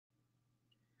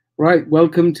Right,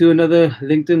 welcome to another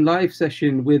LinkedIn Live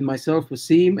session with myself,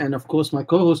 Wasim, and of course my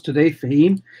co-host today,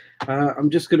 Faheem. I'm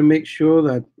just going to make sure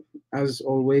that, as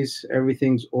always,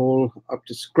 everything's all up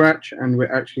to scratch and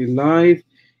we're actually live.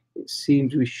 It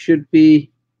seems we should be.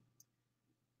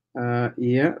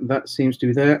 Yeah, that seems to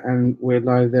be there, and we're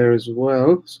live there as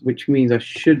well, which means I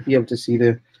should be able to see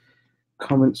the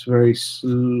comments very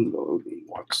slowly.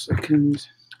 1 second.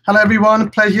 Hello, everyone.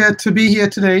 Pleasure to be here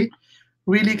today.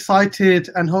 Really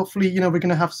excited, and hopefully, we're going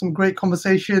to have some great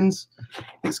conversations.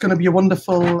 It's going to be a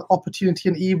wonderful opportunity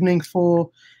and evening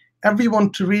for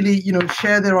everyone to really,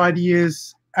 share their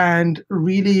ideas and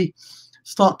really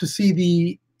start to see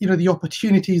the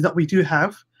opportunities that we do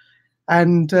have.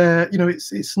 And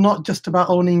it's not just about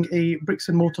owning a bricks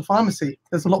and mortar pharmacy.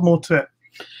 There's a lot more to it.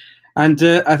 And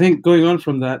I think going on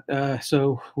from that,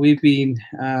 so we've been,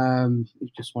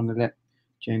 just want to let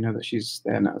Jane know that she's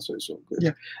there now, so it's all good.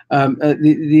 Yeah.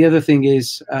 The other thing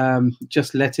is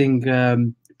just letting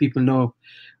people know,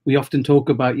 we often talk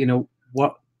about,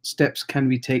 what steps can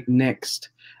we take next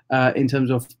in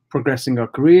terms of progressing our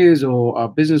careers or our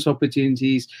business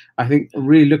opportunities. I think I'm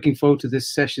really looking forward to this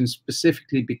session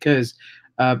specifically because,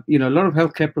 a lot of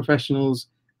healthcare professionals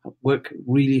work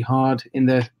really hard in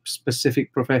their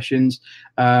specific professions.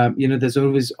 There's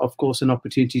always, of course, an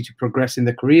opportunity to progress in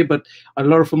their career, but a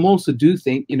lot of them also do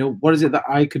think, what is it that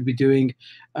I could be doing,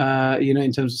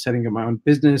 in terms of setting up my own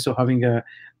business or having a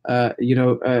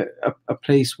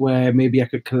place where maybe I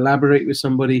could collaborate with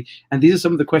somebody. And these are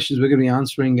some of the questions we're going to be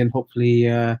answering and hopefully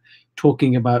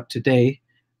talking about today,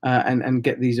 and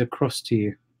get these across to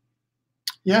you.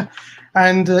 Yeah,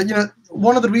 and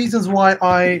one of the reasons why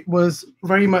I was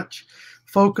very much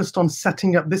focused on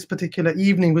setting up this particular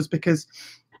evening was because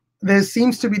there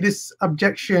seems to be this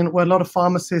objection where a lot of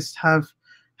pharmacists have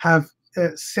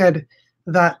said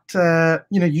that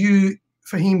you,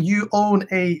 Faheem, you own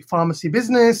a pharmacy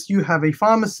business, you have a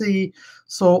pharmacy,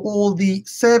 so all the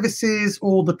services,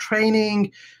 all the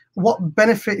training, what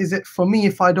benefit is it for me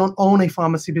if I don't own a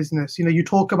pharmacy business? You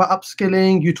talk about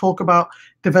upskilling, you talk about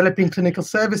developing clinical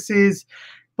services,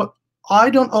 but I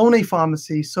don't own a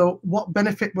pharmacy. So what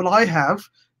benefit will I have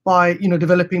by,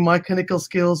 developing my clinical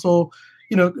skills or,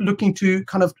 looking to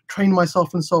kind of train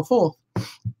myself and so forth?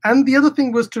 And the other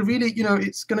thing was to really,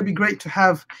 it's going to be great to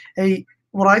have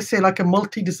what I say, like a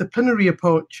multidisciplinary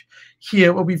approach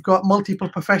here, where we've got multiple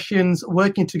professions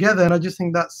working together. And I just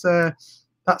think that's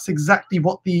exactly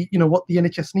what the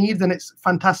NHS needs, and it's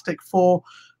fantastic for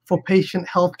patient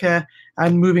healthcare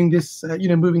and moving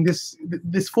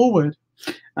this forward.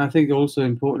 I think also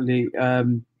importantly,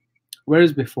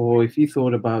 whereas before, if you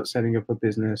thought about setting up a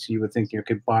business, you were thinking,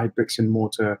 okay, buy bricks and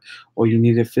mortar, or you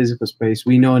need a physical space.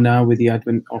 We know now with the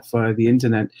advent of the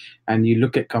internet, and you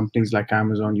look at companies like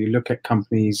Amazon, you look at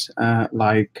companies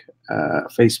like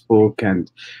Facebook,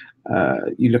 and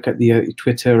you look at the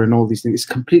Twitter and all these things. It's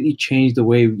completely changed the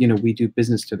way we do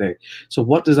business today. So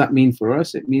what does that mean for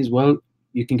us? It means, well,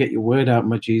 you can get your word out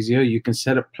much easier. You can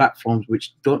set up platforms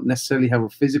which don't necessarily have a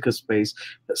physical space,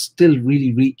 but still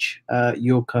really reach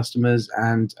your customers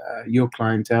and your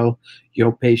clientele,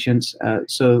 your patients,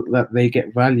 so that they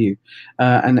get value.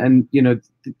 And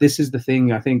this is the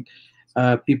thing. I think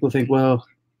people think, well,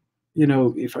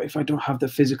 if I don't have the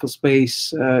physical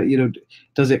space,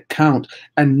 does it count?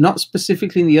 And not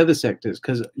specifically in the other sectors,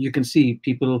 because you can see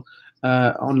people,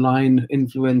 online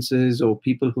influencers or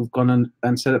people who've gone on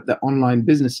and set up their online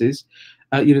businesses,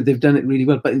 they've done it really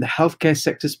well. But in the healthcare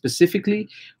sector specifically,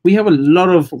 we have a lot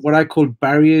of what I call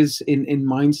barriers in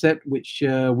mindset, which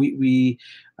we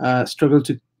struggle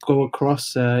to go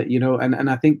across, and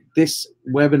I think this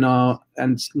webinar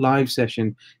and live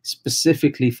session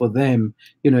specifically for them,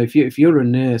 if you're a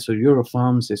nurse or you're a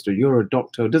pharmacist or you're a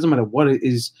doctor, it doesn't matter what it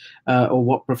is or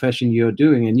what profession you're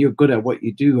doing, and you're good at what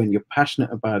you do and you're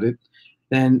passionate about it,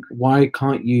 then why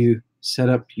can't you set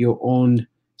up your own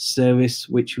service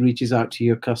which reaches out to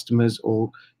your customers,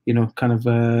 or kind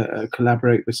of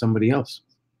collaborate with somebody else?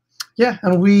 Yeah,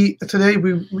 and today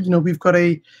we've got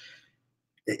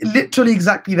literally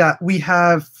exactly that. We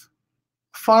have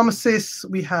pharmacists,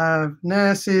 we have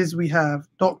nurses, we have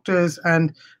doctors,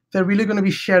 and they're really going to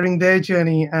be sharing their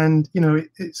journey. And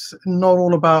it's not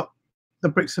all about the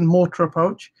bricks and mortar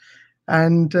approach,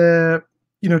 and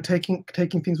taking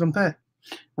things from there.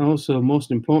 And also,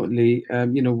 most importantly,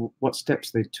 what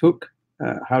steps they took.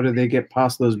 How did they get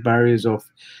past those barriers of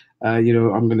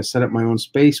I'm going to set up my own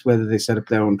space, whether they set up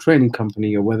their own training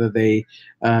company or whether they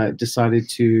decided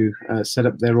to set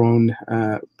up their own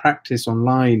practice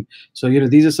online. So,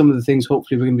 these are some of the things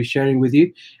hopefully we're going to be sharing with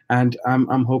you. And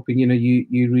I'm hoping,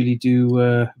 you really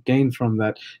do gain from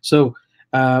that. So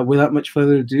Without much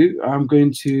further ado, I'm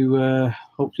going to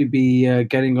hopefully be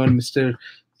getting on Mr.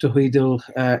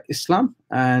 Tawheedul Islam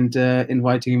and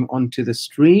inviting him onto the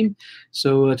stream.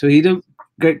 So, Tawheedul,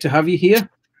 great to have you here.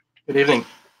 Good evening.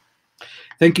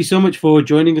 Thank you so much for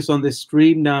joining us on this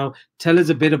stream. Now, tell us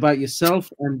a bit about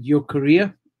yourself and your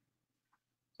career.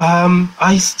 I've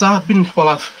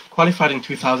qualified in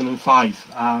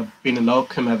 2005. I've been a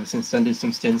locum ever since then, did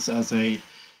some stints as a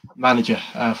manager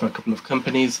for a couple of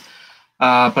companies.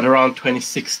 But around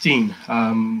 2016,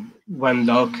 when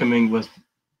locuming was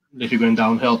literally going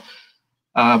downhill,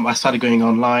 I started going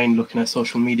online, looking at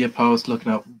social media posts,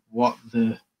 looking at what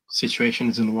the situation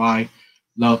is and why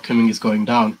locuming is going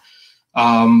down.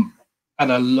 And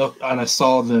I looked and I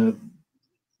saw the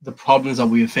problems that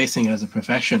we were facing as a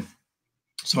profession.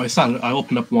 So I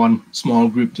opened up one small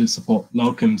group to support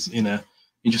locums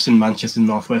in Manchester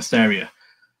Northwest area.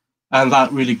 And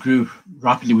that really grew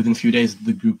rapidly. Within a few days,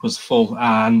 the group was full.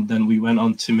 And then we went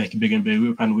on to make a bigger and bigger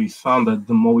group. And we found that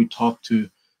the more we talked to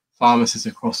pharmacists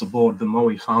across the board, the more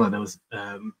we found that there was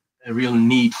a real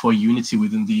need for unity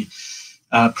within the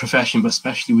profession, but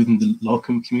especially within the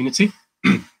locum community.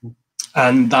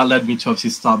 And that led me to obviously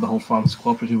start the whole pharmacy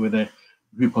cooperative with a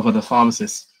group of other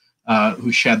pharmacists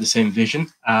who shared the same vision.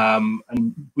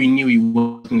 And we knew it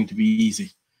wasn't going to be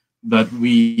easy. But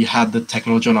we had the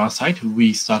technology on our side.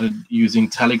 We started using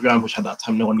Telegram, which at that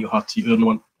time no one knew how to use, no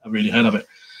one really heard of it.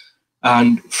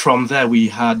 And from there, we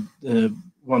had one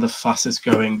of the fastest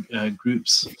growing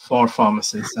groups for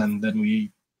pharmacists. And then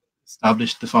we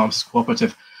established the Pharmacy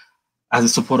Cooperative as a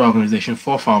support organization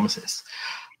for pharmacists.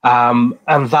 And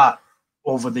that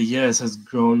over the years has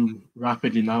grown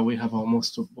rapidly. Now we have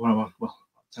almost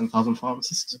 10,000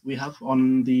 pharmacists we have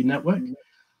on the network.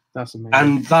 That's amazing.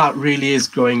 And that really is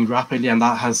growing rapidly, and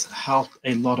that has helped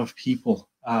a lot of people,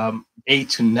 A,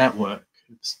 to network,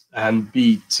 and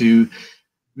B, to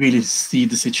really see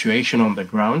the situation on the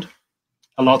ground.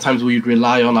 A lot of times we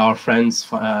rely on our friends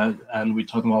and we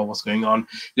talk about what's going on.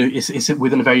 It's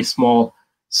within a very small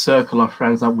circle of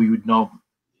friends that we would know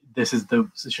this is the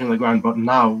situation on the ground. But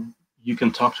now you can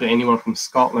talk to anyone from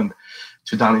Scotland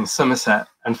to down in Somerset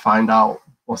and find out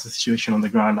what's the situation on the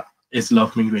ground. Is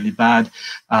locuming really bad?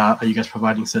 Are you guys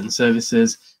providing certain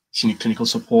services? Do you need clinical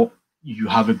support? You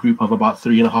have a group of about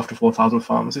 3,500 to 4,000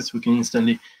 pharmacists who can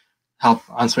instantly help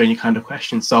answer any kind of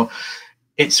question. So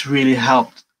it's really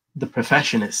helped the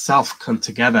profession itself come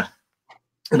together.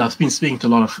 And I've been speaking to a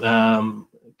lot of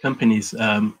companies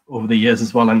over the years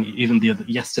as well. And even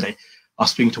yesterday, I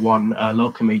was speaking to one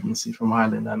locum agency from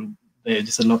Ireland, and they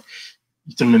just said, look,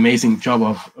 you've done an amazing job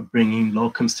of bringing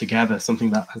locums together, something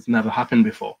that has never happened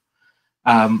before.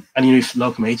 And if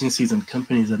locum agencies and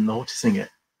companies are noticing it,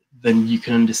 then you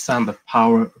can understand the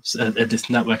power this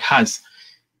network has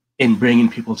in bringing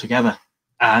people together.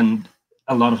 And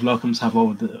a lot of locums have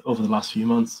over the last few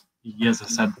months, years, have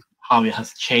said how it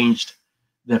has changed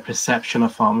their perception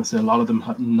of pharmacy. A lot of them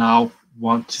now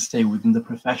want to stay within the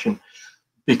profession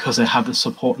because they have the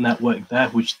support network there,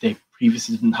 which they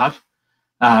previously didn't have.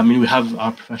 We have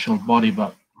our professional body,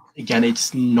 but again,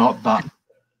 it's not that.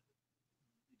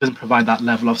 Doesn't provide that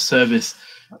level of service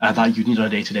that you need on a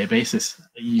day-to-day basis.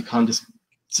 You can't just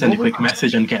send a quick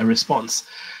message and get a response.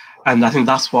 And I think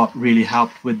that's what really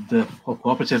helped with the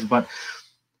cooperative. But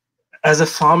as a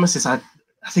pharmacist, I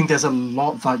think there's a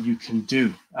lot that you can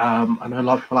do. I know a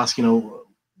lot of people ask,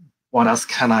 what else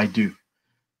can I do?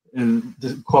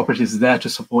 The cooperative is there to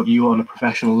support you on a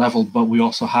professional level, but we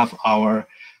also have our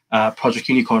Project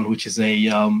Unicorn, which is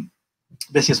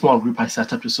basically a small group I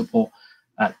set up to support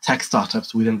tech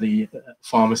startups within the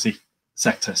pharmacy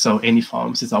sector. So any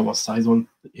pharmacist that wants to start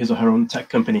his or her own tech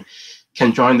company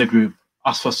can join the group,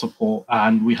 ask for support,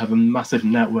 and we have a massive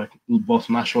network, both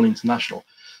national and international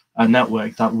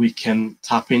network that we can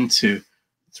tap into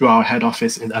through our head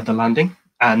office at the landing.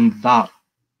 And that,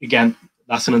 again,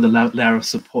 that's another layer of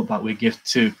support that we give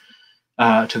to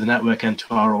the network and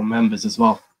to our own members as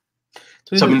well.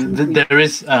 So there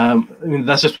is,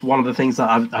 that's just one of the things that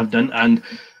I've done. And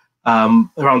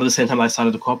around the same time I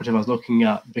started the cooperative, I was looking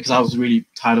at, because I was really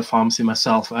tired of pharmacy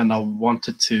myself and I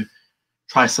wanted to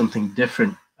try something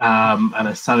different. And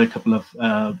I started a couple of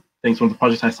things. One of the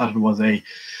projects I started was a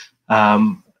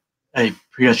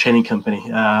pre training company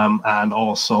and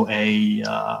also a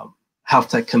health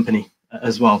tech company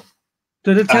as well.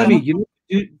 So tell me,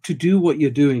 to do what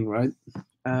you're doing, right?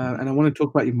 And I want to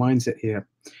talk about your mindset here.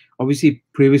 Obviously,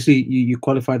 previously you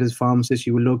qualified as a pharmacist,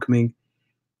 you were locuming.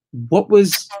 What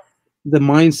was the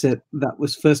mindset that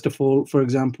was, first of all, for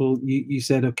example, you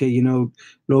said, okay,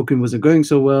 locum wasn't going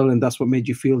so well, and that's what made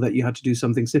you feel that you had to do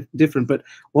something different. But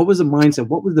what was the mindset?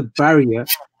 What was the barrier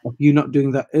of you not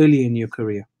doing that early in your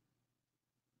career?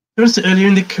 First, earlier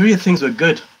in the career, things were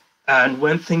good. And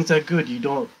when things are good, you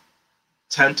don't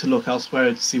tend to look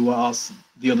elsewhere to see what else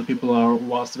the other people are,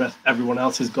 what else everyone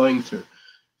else is going through.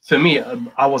 For me,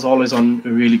 I was always on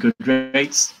really good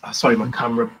rates. Sorry, my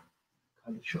camera.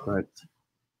 Right.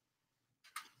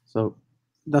 So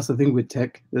that's the thing with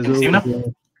tech. There's Can you see me always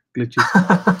now? glitches.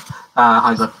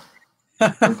 Hi there.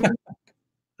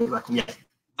 Yeah.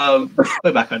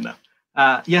 We're back on now.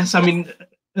 Yes, I mean,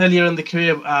 earlier in the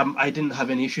career, I didn't have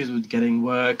any issues with getting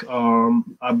work.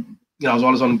 I was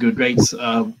always on good rates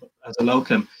as a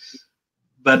locum.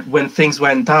 But when things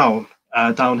went downhill,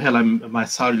 my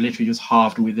salary literally just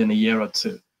halved within a year or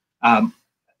two. Then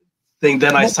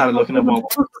I started looking at, well,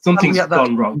 something's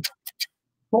gone wrong.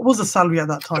 What was the salary at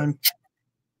that time?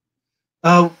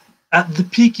 At the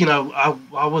peak,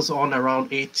 I was on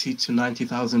around 80 to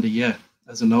 90,000 a year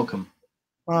as a locum.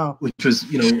 Wow. Which was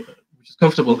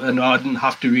comfortable, and I didn't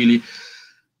have to really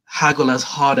haggle as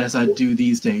hard as I do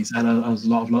these days, and as a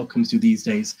lot of locums do these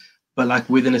days. But like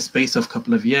within a space of a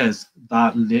couple of years,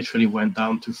 that literally went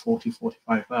down to 40,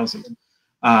 45,000.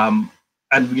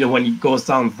 And when it goes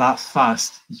down that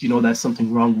fast, there's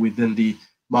something wrong within the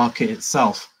market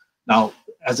itself. Now,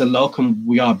 as a locum,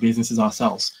 we are businesses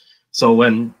ourselves. So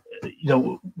when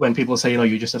people say,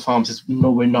 you're just a pharmacist,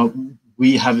 no, we're not.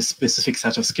 We have a specific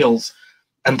set of skills,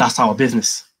 and that's our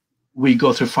business. We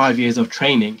go through 5 years of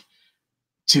training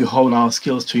to hone our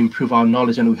skills, to improve our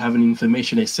knowledge, and we have an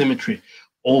information asymmetry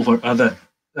over other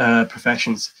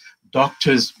professions.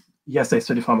 Doctors, yes, they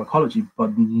study pharmacology,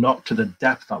 but not to the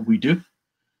depth that we do.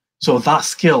 So that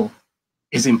skill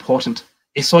is important.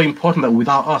 It's so important that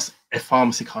without us, a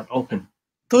pharmacy can't open.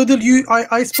 Todil,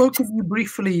 I spoke with you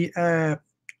briefly a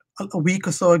week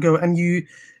or so ago, and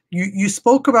you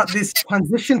spoke about this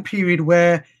transition period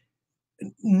where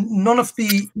none of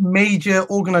the major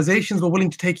organizations were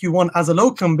willing to take you on as a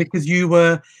locum because you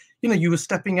were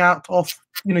stepping out of,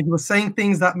 you were saying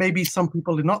things that maybe some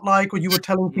people did not like, or you were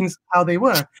telling things how they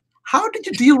were. How did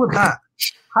you deal with that?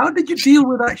 How did you deal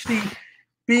with actually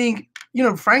being,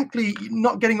 frankly,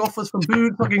 not getting offers from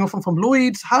Boots, not getting offers from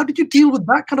Lloyd's? How did you deal with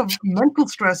that kind of mental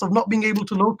stress of not being able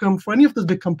to locum for any of those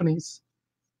big companies?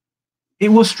 It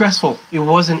was stressful. It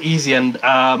wasn't easy. And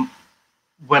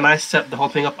when I set the whole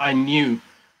thing up, I knew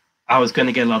I was going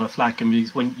to get a lot of flack. And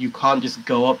because when you can't just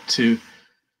go up to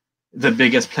the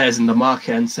biggest players in the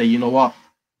market and say, you know what,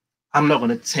 I'm not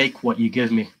going to take what you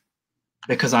give me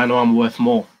because I know I'm worth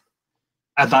more.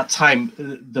 At that time,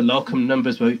 the locum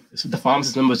numbers the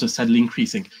pharmacist numbers were steadily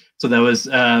increasing. So there was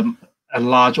a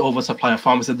large oversupply of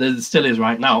pharmacists. There still is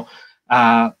right now.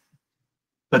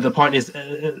 But the point is,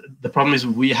 the problem is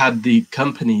we had the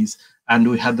companies and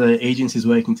we had the agencies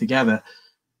working together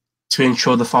to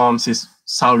ensure the pharmacists'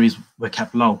 salaries were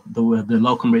kept low, the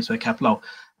locum rates were kept low.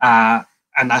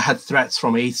 And I had threats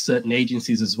from certain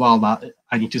agencies as well that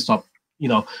I need to stop,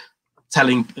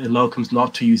 telling locums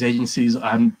not to use agencies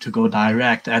and to go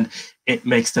direct, and it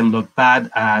makes them look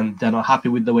bad and they're not happy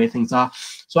with the way things are.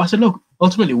 So I said, look,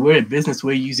 ultimately, we're a business,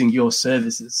 we're using your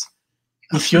services.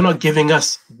 If you're not giving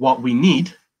us what we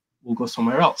need, we'll go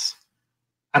somewhere else.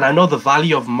 And I know the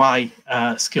value of my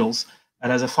skills.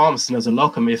 And as a pharmacist and as a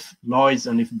locum, if Lloyd's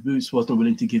and if Boots wasn't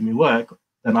willing to give me work,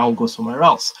 then I'll go somewhere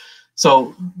else.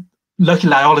 So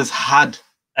luckily, I always had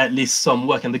at least some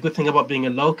work. And the good thing about being a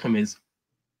locum is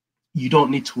you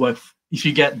don't need to work. If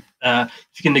you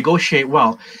can negotiate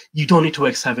well, you don't need to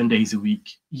work 7 days a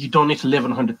week. You don't need to live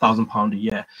on £100,000 a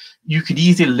year. You could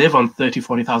easily live on 30,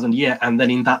 40,000 a year. And then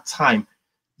in that time,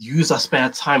 use that spare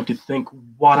time to think,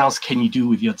 what else can you do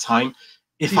with your time?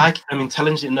 If I am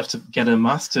intelligent enough to get a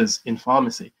master's in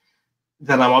pharmacy,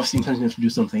 then I'm obviously intelligent enough to do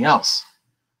something else.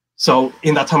 So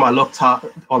in that time, I looked at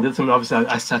all the other things. Obviously,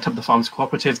 I set up the Pharmacy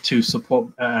Cooperative to support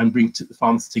and bring the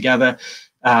pharmacists together,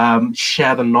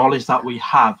 share the knowledge that we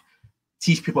have,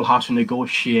 teach people how to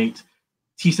negotiate,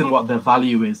 teach them what their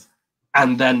value is,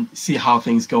 and then see how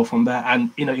things go from there.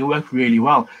 And it worked really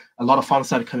well. A lot of pharmacists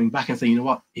started coming back and saying, you know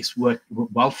what, it's worked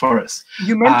well for us.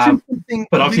 You mentioned something,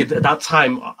 but obviously at that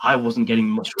time I wasn't getting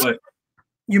much work.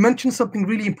 You mentioned something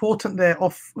really important there,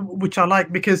 which I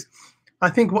like, because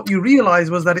I think what you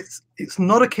realized was that it's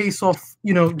not a case of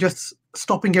just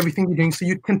stopping everything you're doing. So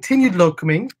you continued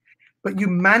locuming, but you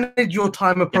manage your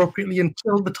time appropriately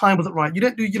until the time wasn't right. You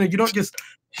don't do you don't just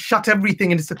shut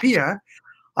everything and disappear.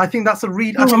 I think that's I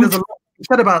think there's a lot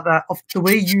said about that, of the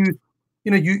way you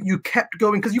kept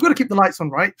going, because you've got to keep the lights on,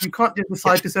 right? You can't just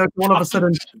decide to say, okay, all of a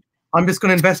sudden I'm just going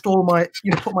to invest all my,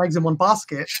 put my eggs in one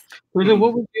basket. So then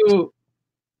what was your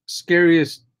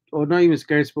scariest, or not even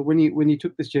scariest, but when you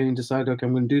took this journey and decided, okay,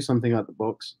 I'm going to do something out the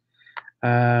box,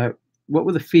 what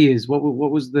were the fears? What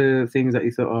was the things that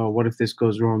you thought, oh, what if this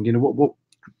goes wrong? What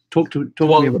talk to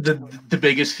me about. The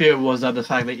biggest fear was that the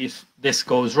fact that if this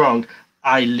goes wrong,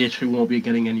 I literally won't be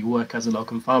getting any work as a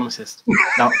locum pharmacist.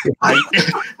 Now,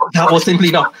 that was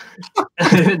simply not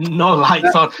no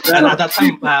lights on. And at that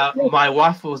time, my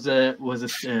wife was a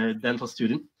dental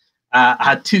student. I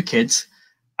had 2 kids.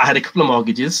 I had a couple of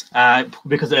mortgages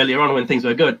because earlier on, when things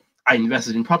were good, I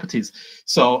invested in properties.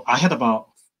 So I had about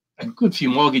a good few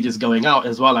mortgages going out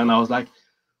as well. And I was like,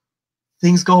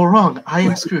 things go wrong, I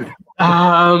am screwed.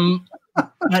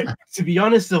 Like, to be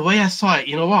honest, the way I saw it,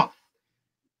 you know what?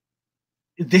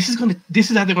 This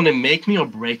is either gonna make me or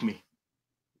break me.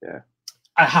 Yeah.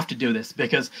 I have to do this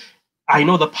because I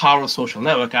know the power of social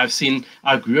network. I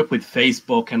grew up with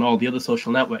Facebook and all the other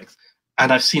social networks,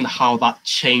 and I've seen how that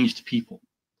changed people.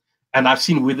 And I've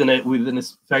seen within a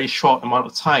very short amount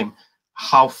of time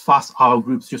how fast our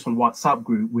groups just on WhatsApp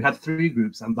grew. We had 3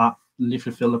 groups, and that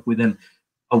literally filled up within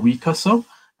a week or so.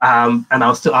 And I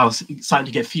was starting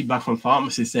to get feedback from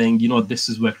pharmacists saying, this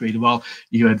has worked really well.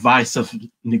 Your advice of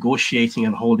negotiating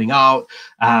and holding out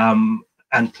and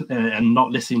not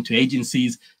listening to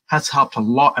agencies has helped a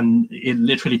lot. And it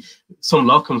literally, some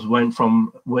locums went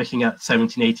from working at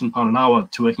 17, 18 pound an hour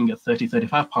to working at 30,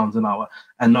 35 pounds an hour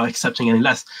and not accepting any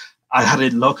less. I had a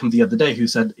locum the other day who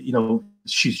said,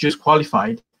 she's just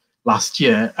qualified last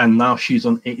year and now she's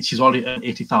already at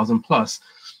 80,000 plus,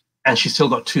 and she's still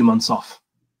got 2 months off.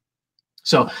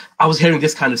 So I was hearing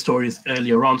this kind of stories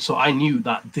earlier on, so I knew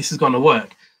that this is going to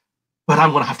work, but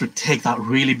I'm going to have to take that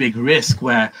really big risk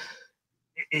where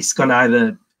it's going to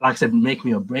either, like I said, make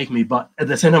me or break me. But at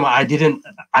the same time,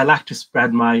 I like to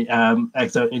spread my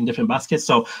eggs out in different baskets.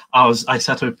 So I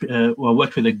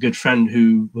worked with a good friend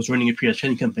who was running a pre-training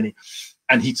training company,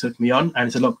 and he took me on and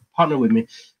he said, look, partner with me.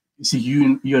 You see,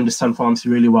 you understand pharmacy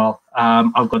really well.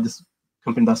 I've got this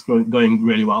company that's going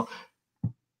really well.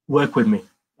 Work with me.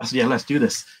 I said, yeah, let's do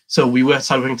this. So we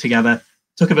started working together.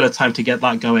 Took a bit of time to get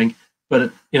that going,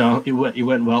 but it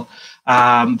went well.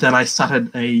 Then I started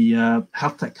a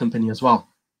health tech company as well,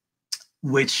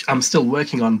 which I'm still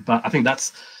working on. But I think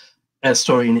that's a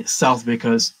story in itself,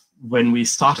 because when we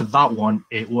started that one,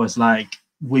 it was like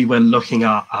we were looking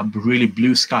at a really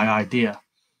blue sky idea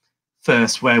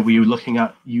first, where we were looking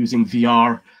at using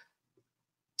VR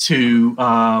to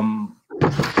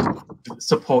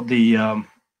support the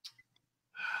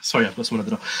sorry, I've got someone at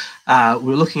the door.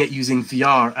 We're looking at using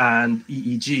VR and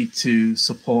EEG to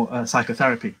support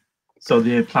psychotherapy. So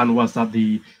the plan was that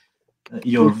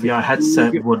your VR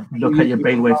headset would look at your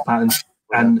brainwave patterns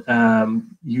and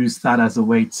use that as a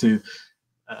way to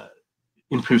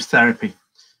improve therapy.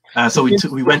 So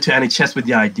we went to NHS with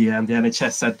the idea, and the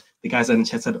guys at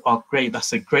NHS said, "Oh, great,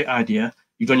 that's a great idea.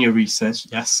 You've done your research,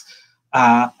 yes.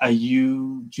 Do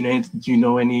you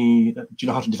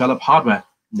know how to develop hardware?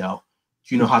 No.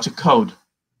 Do you know how to code?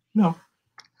 No.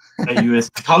 Are you a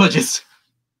psychologist?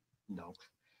 No.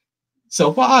 So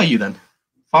what are you then?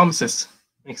 Pharmacist.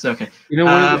 It's okay. One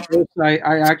of the quotes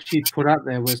I actually put out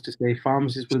there was to say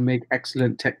pharmacists will make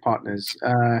excellent tech partners.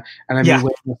 And I mean,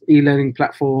 whether that's e-learning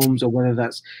platforms or whether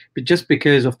that's, but just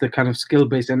because of the kind of skill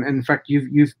base, and in fact,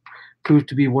 you've proved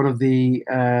to be one of the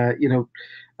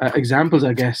examples,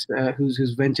 I guess,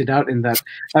 who's ventured out in that.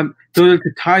 So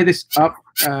to tie this up,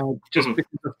 just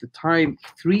because of the time,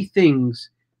 3 things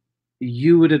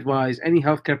you would advise any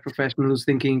healthcare professional who's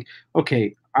thinking,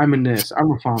 okay, I'm a nurse,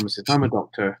 I'm a pharmacist, I'm a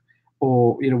doctor,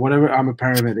 or whatever, I'm a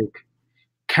paramedic.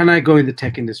 Can I go in the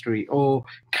tech industry, or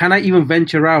can I even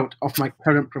venture out of my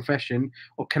current profession,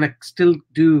 or can I still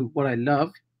do what I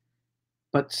love,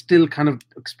 but still kind of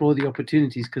explore the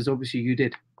opportunities? Because obviously you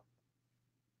did.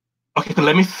 Okay, so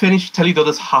let me tell you the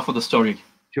other half of the story.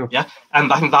 Sure. Yeah,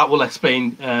 and I think that will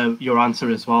explain your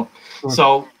answer as well. Sure.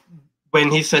 So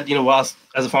when he said, as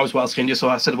a pharmacist, what else can you do? So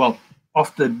I said, well,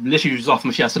 literally just off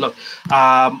my feet, I said, look,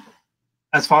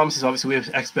 as pharmacists, obviously we're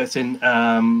experts in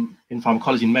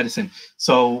pharmacology and medicine.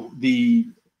 So the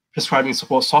prescribing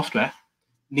support software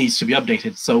needs to be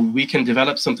updated. So we can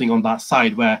develop something on that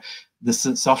side where the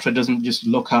software doesn't just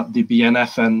look at the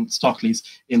BNF and Stockley's.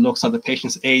 It looks at the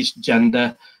patient's age,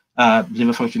 gender,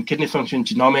 liver function, kidney function,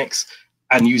 genomics,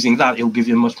 and using that, it'll give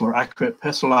you a much more accurate,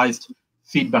 personalized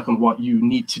feedback on what you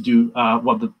need to do,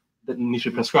 what that needs to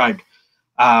be prescribed.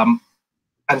 And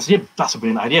so, yeah, that's a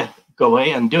brilliant idea. Go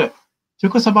away and do it.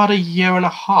 Took us about 1.5 years,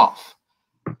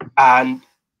 and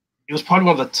it was probably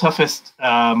one of the toughest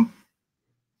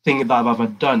things that I've ever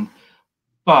done.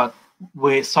 But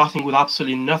we're starting with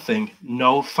absolutely nothing,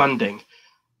 no funding.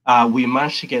 We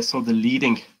managed to get some of the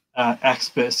leading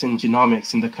experts in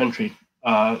genomics in the country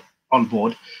on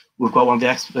board. We've got one of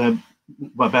the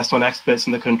best known experts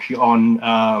in the country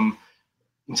on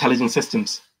intelligent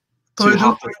systems to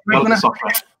help develop the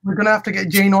software. We're going to have to get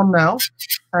Jane on now.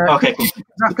 Okay, cool.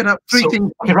 Wrap it up. Three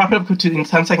things. Okay, wrap it up in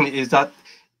 10 seconds is that,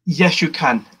 yes, you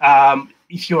can.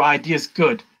 If your idea is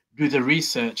good, do the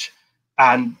research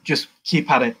and just keep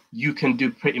at it. You can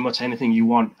do pretty much anything you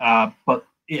want, but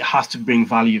it has to bring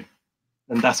value.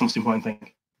 And that's the most important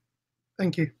thing.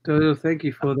 Thank you. Thank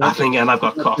you for that. I think, and I've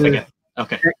got cough again.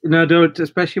 Okay. No, don't,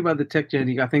 especially about the tech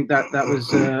journey. I think that was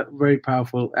very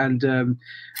powerful, and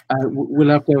we'll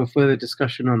have to have a further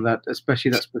discussion on that,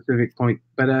 especially that specific point.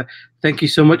 But thank you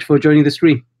so much for joining the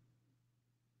stream.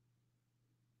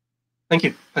 Thank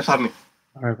you. Thanks for having me.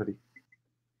 All right, buddy.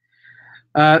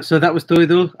 So that was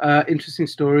Toidul. Interesting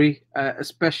story,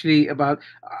 especially about.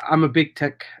 I'm a big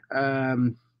tech.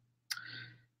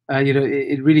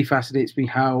 It really fascinates me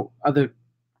how other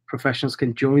professionals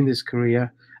can join this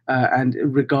career. And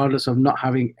regardless of not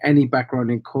having any background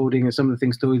in coding and some of the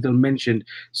things Toidul mentioned.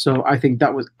 So I think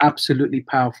that was absolutely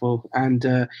powerful. And,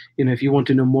 if you want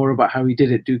to know more about how he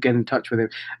did it, do get in touch with him.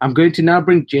 I'm going to now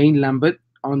bring Jane Lambert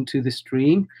onto the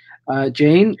stream.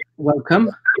 Jane,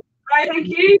 welcome. Hi, thank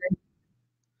you.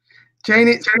 Jane,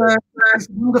 it's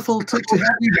wonderful to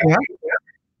have you here.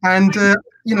 And,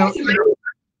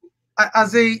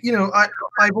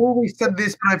 I've always said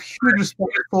this, but I have huge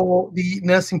respect for the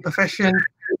nursing profession.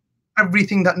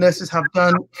 Everything that nurses have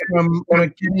done, from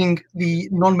getting the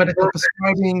non-medical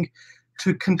prescribing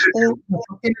to control,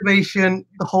 innovation,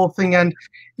 the whole thing, and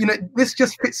this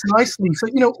just fits nicely. So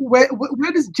where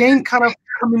does Jane kind of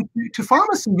come into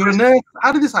pharmacy? You're a nurse.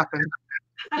 How did this happen?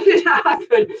 How did that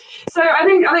happen? So I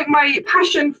think my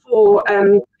passion for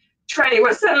training,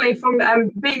 well, certainly from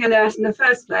being a nurse in the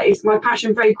first place, my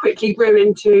passion very quickly grew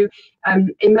into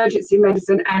emergency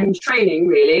medicine and training,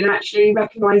 really, and actually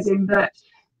recognising that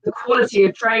the quality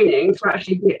of training to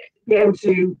actually be able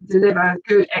to deliver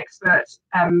good expert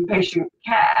patient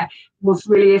care was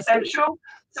really essential.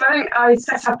 So I think I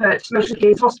set up at Milton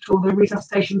Keynes Hospital the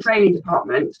resuscitation training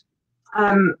department.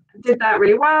 Did that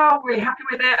really well, really happy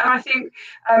with it, and I think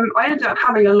I ended up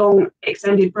having a long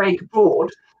extended break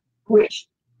abroad, which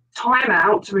time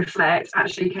out to reflect,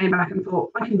 actually came back and thought,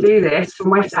 I can do this for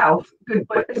myself, good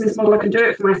business model, I can do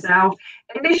it for myself.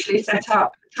 Initially set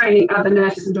up training other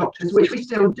nurses and doctors, which we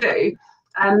still do,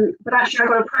 but actually I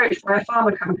got approached by a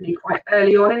pharma company quite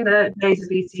early on in the days of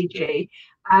BCG,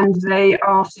 and they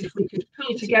asked if we could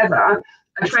pull together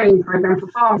a training program for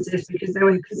pharmacists because they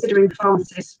were considering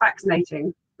pharmacists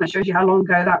vaccinating. That shows you how long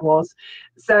ago that was.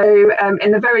 So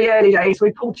in the very early days,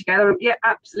 we pulled together, yeah,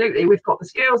 absolutely, we've got the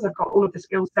skills, I've got all of the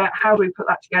skills there. How do we put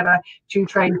that together to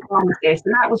train pharmacists?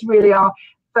 And that was really our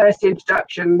first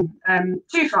introduction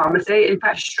to pharmacy, in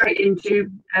fact, straight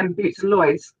into Boots and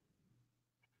Lloyd's.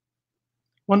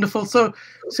 Wonderful. So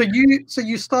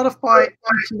you start off by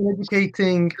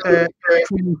teaching and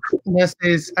educating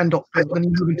nurses and doctors when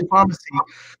you move into pharmacy.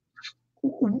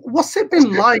 What's it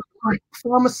been like from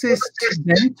pharmacists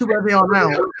then to where they are now?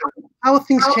 How have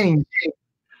things changed?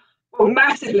 Well,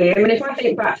 massively. I mean, if I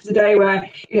think back to the day where,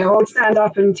 I would stand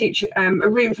up and teach a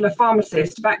room full of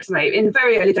pharmacists to vaccinate in the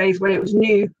very early days when it was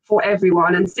new for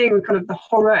everyone, and seeing kind of the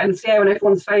horror and scare on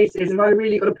everyone's faces, and I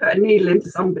really got to put a needle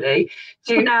into somebody,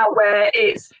 to now where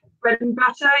it's bread and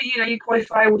butter, you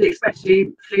qualify all the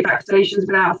expected flu vaccinations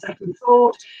without a second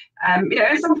thought. And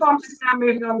some pharmacists are now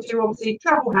moving on to obviously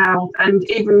travel health and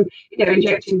even,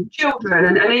 injecting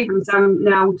children and even some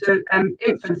now to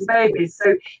infants and babies.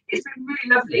 So it's been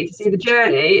really lovely to see the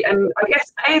journey, and I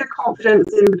guess the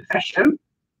confidence in the profession,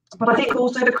 but I think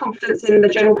also the confidence in the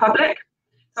general public.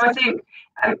 So I think,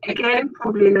 again,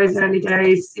 probably in those early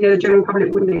days, the general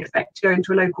public wouldn't expect to go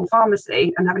into a local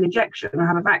pharmacy and have an injection or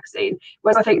have a vaccine.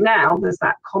 Whereas I think now there's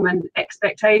that common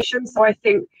expectation. So I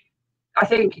think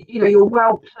you're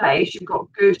well placed. You've got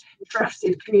good,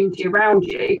 trusted community around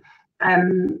you,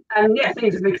 and yeah,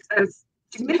 things have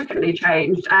significantly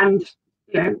changed. And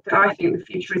I think the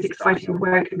future is exciting of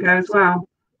where it can go as well.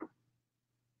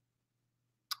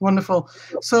 Wonderful.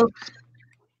 So,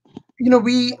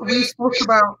 we spoke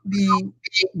about the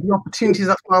opportunities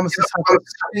that pharmacists have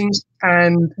studying,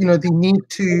 and the need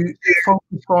to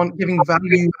focus on giving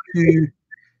value to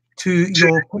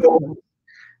your patients.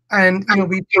 And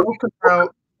we talked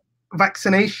about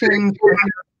vaccinations,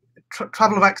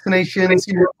 travel vaccinations.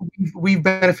 We've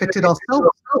benefited ourselves,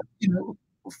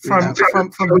 from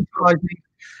utilizing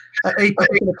a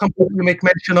particular company we make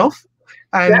mention of,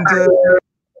 and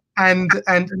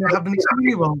have done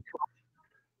extremely well.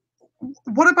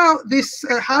 what about this?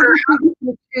 How do you think it's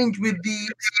going to change with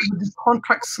the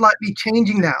contract slightly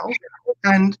changing now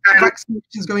and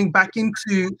vaccinations going back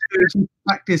into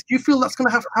practice? Do you feel that's going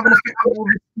to have an effect on all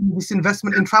this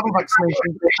investment in travel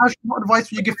vaccination? What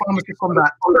advice would you give pharmacists on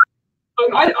that?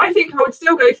 I think I would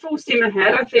still go full steam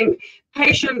ahead. I think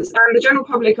patients and the general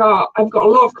public have got a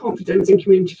lot of confidence in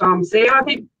community pharmacy. I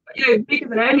think, bigger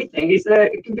than anything is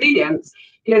the convenience.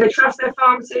 They trust their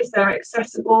pharmacists, they're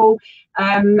accessible.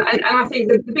 And I think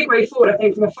the big way forward, I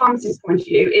think, from a pharmacist point of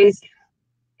view is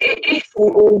if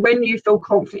or when you feel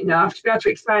confident enough to be able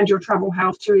to expand your travel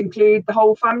health to include the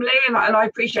whole family. And I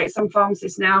appreciate some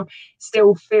pharmacists now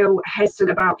still feel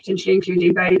hesitant about potentially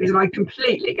including babies, and I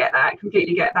completely get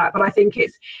that. But I think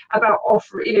it's about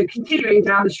offering, continuing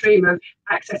down the stream of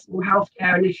accessible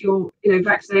healthcare. And if you're,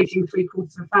 vaccinating 3/4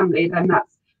 of the family, then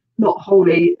that's not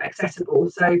wholly accessible.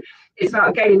 So it's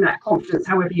about gaining that confidence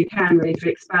however you can, really, to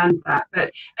expand that.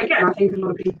 But again, I think a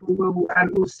lot of people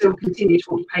will still continue to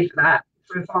want to pay for that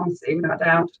through a pharmacy, without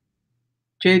doubt.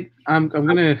 Jade, I'm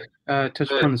going to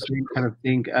touch upon the same kind of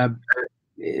thing,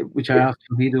 which I asked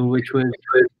Vito, which was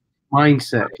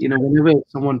mindset. Whenever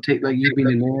someone like you've been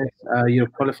a nurse, you're a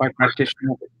qualified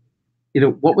practitioner,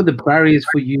 what were the barriers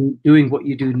for you doing what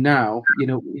you do now?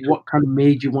 What kind of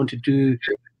made you want to do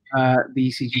the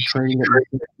ECG training,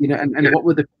 and what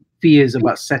were the fears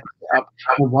about setting it up,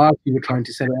 or why you were trying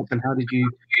to set it up, and how did you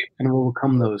kind of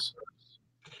overcome those?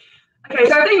 Okay,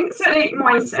 so I think certainly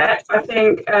mindset. I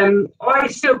think I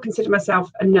still consider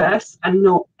myself a nurse and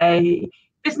not a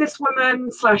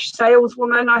businesswoman /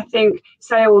 saleswoman. I think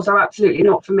sales are absolutely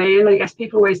not for me. And I guess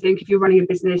people always think if you're running a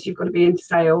business, you've got to be into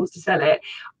sales to sell it.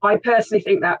 I personally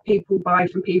think that people buy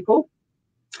from people.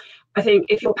 I think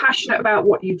if you're passionate about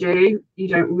what you do, you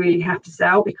don't really have to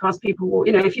sell, because people will,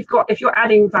 if you're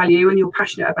adding value and you're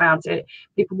passionate about it,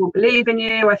 people will believe in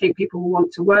you. I think people will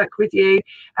want to work with you.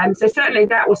 And so certainly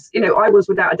that was, I was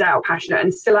without a doubt passionate,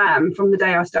 and still am from the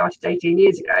day I started 18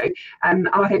 years ago. And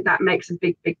I think that makes a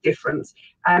big, big difference.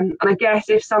 And I guess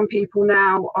if some people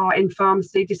now are in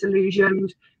pharmacy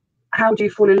disillusioned, how do you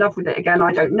fall in love with it again?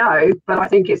 I don't know, but I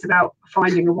think it's about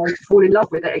finding a way to fall in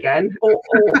love with it again, or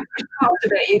part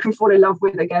of it you can fall in love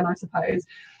with again, I suppose.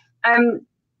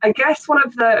 I guess one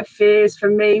of the fears for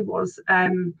me was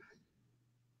having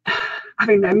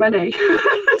no money.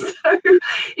 So,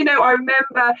 I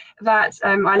remember that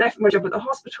I left my job at the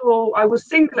hospital. I was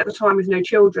single at the time with no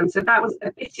children, so that was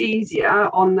a bit easier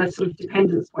on the sort of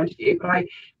dependence point of view, but I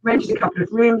rented a couple of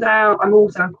rooms out. I'm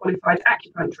also a qualified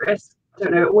acupuncturist. I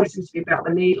don't know, it always seems to be about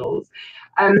the needles.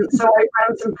 So I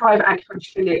ran some private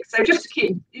acupuncture clinics. So just to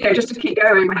keep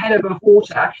going, my head above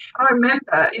water. And I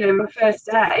remember, my first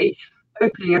day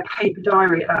opening a paper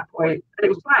diary at that point, and it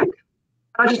was blank.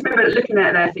 I just remember looking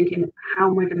at it there thinking,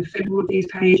 how am I going to fill all of these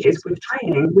pages with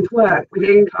training, with work, with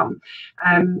income?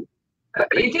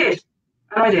 But you did,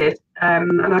 and I did.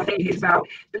 And I think it's about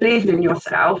believing in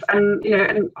yourself. And,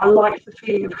 and I like the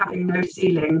feeling of having no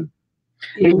ceiling.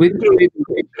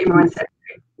 Mindset.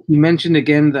 He mentioned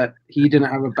again that he didn't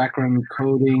have a background in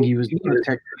coding. He was not a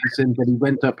tech person, but he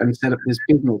went up and set up this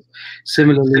business.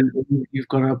 Similarly, you've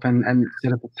gone up and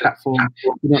set up a platform.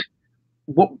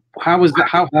 How was that?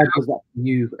 How hard was that for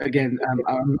you? Again,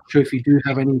 I'm not sure if you do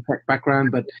have any tech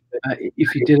background, but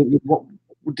if you didn't, what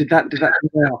did that?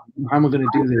 How am I going to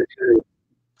do this?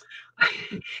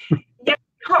 Yeah.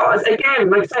 Because again,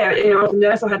 like I say, I was a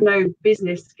nurse, I had no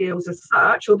business skills as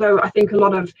such, although I think a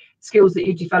lot of skills that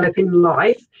you develop in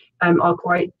life are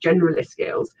quite generalist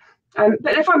skills.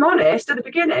 But if I'm honest, at the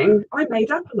beginning, I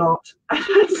made up a lot.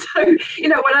 So,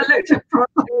 when I looked at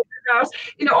products,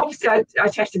 obviously I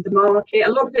tested the market.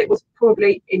 A lot of it was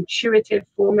probably intuitive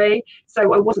for me.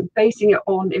 So I wasn't basing it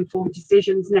on informed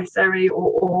decisions necessarily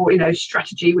or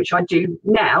strategy, which I do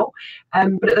now.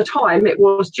 But at the time, it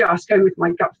was just going with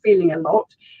my gut feeling a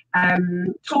lot.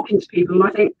 Talking to people,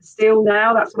 and I think still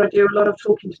now that's what I do a lot of,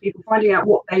 talking to people, finding out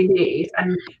what they need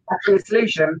and offering a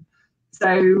solution.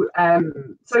 So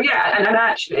yeah, and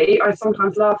actually I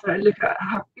sometimes laugh and look at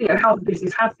how the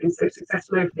business has been so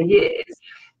successful over the years.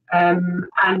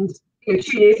 And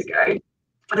 2 years ago,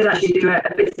 I did actually do a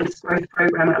business growth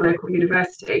program at a local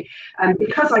university,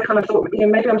 because I kind of thought,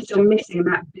 maybe I'm still missing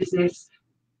that business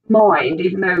mind,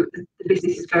 even though the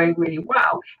business is going really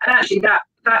well. And actually that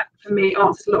for me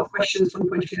answered a lot of questions from the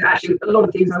point of view that actually a lot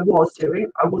of things I was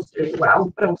doing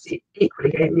well, but obviously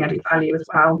equally gave me added value as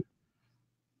well.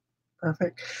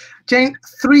 Perfect. Jane,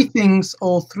 3 things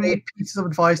or 3 pieces of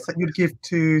advice that you'd give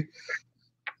to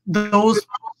those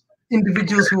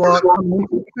individuals who are in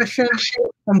the profession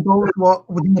and those who are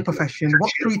within the profession.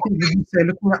 What 3 things would you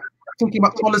say, thinking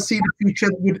about policy, the future,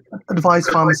 that you'd advise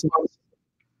pharmacists?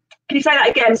 Can you say that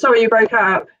again? Sorry, you broke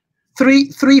up.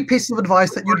 Three pieces of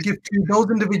advice that you'd give to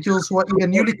those individuals who are either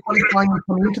newly qualifying and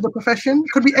coming into the profession.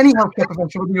 Could be any healthcare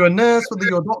profession, whether you're a nurse, whether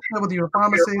you're a doctor, whether you're a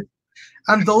pharmacist,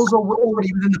 and those who are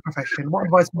already within the profession. What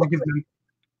advice would you give them?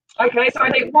 Okay, so I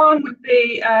think one would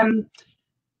be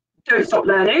don't stop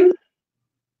learning.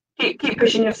 Keep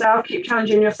pushing yourself, keep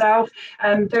challenging yourself.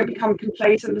 Don't become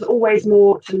complacent. There's always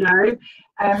more to know.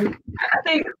 I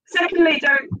think secondly,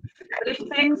 don't forget little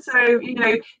things. So,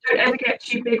 don't ever get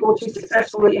too big or too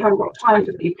successful that you haven't got time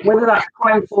for people, whether that's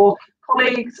time for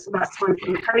colleagues, or that's time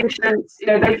for your patients.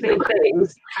 Those little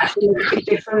things actually make a big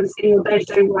difference in your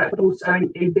day-to-day work, but also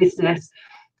in business.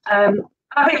 I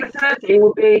think the third thing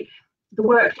would be the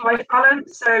work-life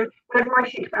balance. So whenever I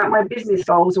think about my business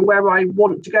goals and where I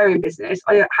want to go in business,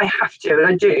 I have to, and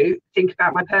I do, think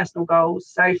about my personal goals.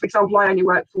 So, for example, I only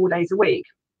work 4 days a week.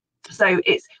 So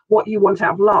it's what you want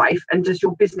out of life, and does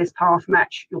your business path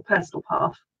match your personal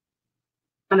path?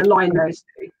 And align those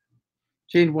two.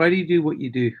 Jane, why do you do what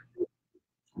you do?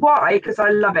 Why? Because I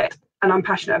love it and I'm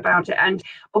passionate about it, and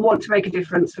I want to make a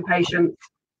difference for patients.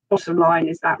 Bottom line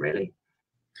is that, really.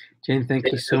 Jane,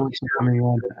 thank you so much for coming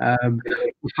on.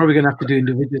 We're probably going to have to do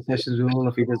individual sessions with all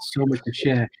of you. There's so much to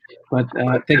share. But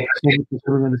thank you so much for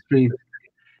coming on the stream.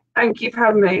 Thank you for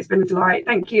having me. It's been a delight.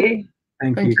 Thank you.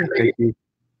 Thank you.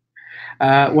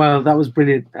 Well, that was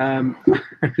brilliant. I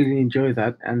really enjoyed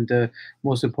that. And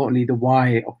most importantly, the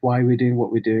why of why we're doing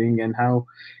what we're doing, and how,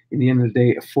 in the end of the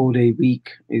day, a 4-day week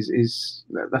is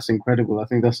that's incredible. I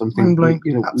think that's something we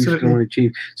should want to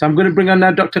achieve. So I'm going to bring on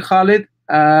now Dr. Khalid.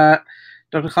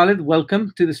 Dr. Khalid,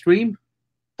 welcome to the stream.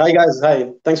 Hi guys, hi.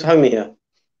 Thanks for having me here.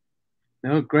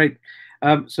 No, great.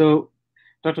 So,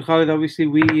 Dr. Khalid, obviously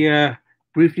we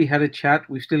briefly had a chat.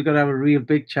 We've still got to have a real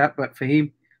big chat, but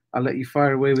Faheem, I'll let you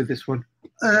fire away with this one.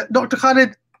 Dr.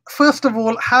 Khalid, first of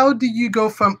all, how do you go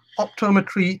from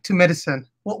optometry to medicine?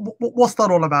 What's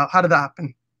that all about? How did that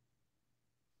happen?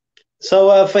 So,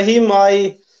 Faheem,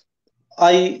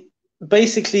 I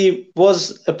basically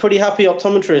was a pretty happy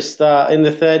optometrist in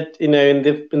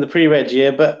the pre-reg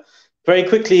year, but very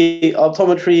quickly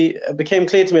optometry became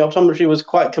clear to me. Optometry was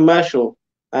quite commercial,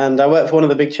 and I worked for one of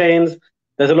the big chains.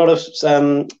 There's a lot of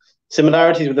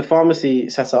similarities with the pharmacy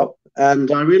setup,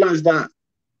 and I realized that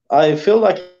I feel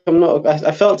like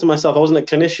I felt to myself I wasn't a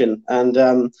clinician,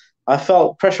 and I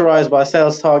felt pressurized by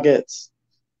sales targets.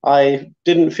 I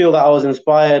didn't feel that I was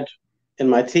inspired in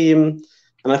my team.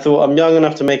 And I thought, I'm young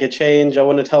enough to make a change. I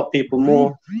wanted to help people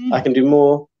more. I can do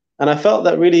more. And I felt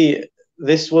that really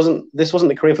this wasn't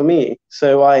the career for me.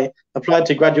 So I applied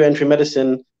to graduate entry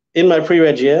medicine in my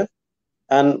pre-reg year.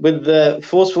 And with the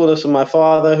forcefulness of my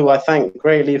father, who I thank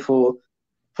greatly for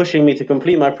pushing me to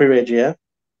complete my pre-reg year,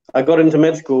 I got into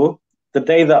med school the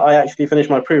day that I actually finished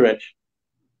my pre-reg.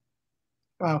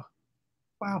 Wow.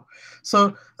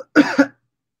 So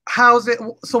how's it?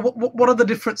 So what are the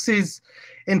differences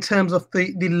in terms of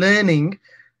the learning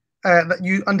that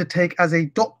you undertake as a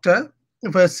doctor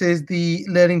versus the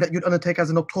learning that you'd undertake as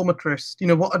an optometrist?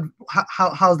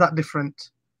 How's that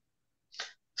different?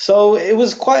 So it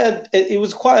was quite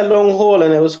a long haul,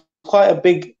 and it was quite a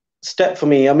big step for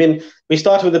me. I mean, we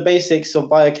started with the basics of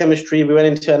biochemistry. We went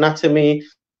into anatomy.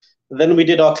 Then we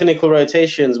did our clinical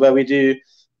rotations, where we do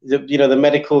the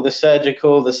medical, the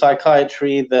surgical, the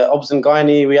psychiatry, the obs and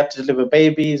gynae. We had to deliver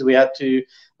babies. We had to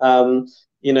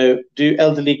do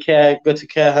elderly care, go to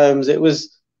care homes. It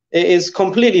is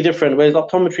completely different, whereas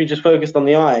optometry just focused on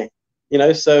the eye,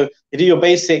 so you do your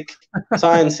basic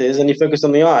sciences and you focus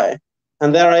on the eye.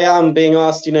 And there I am being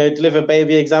asked, deliver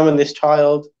baby, examine this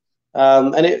child.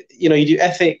 And you do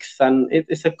ethics, and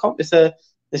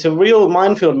it's a real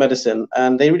minefield medicine,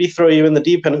 and they really throw you in the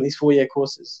deep end of these 4-year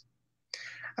courses.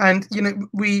 And,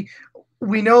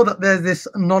 we know that there's this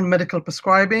non-medical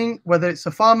prescribing, whether it's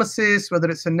a pharmacist, whether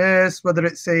it's a nurse, whether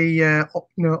it's a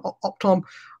optom.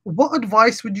 What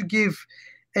advice would you give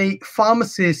a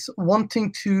pharmacist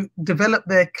wanting to develop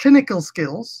their clinical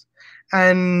skills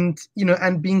and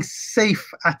being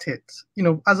safe at it?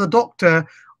 As a doctor,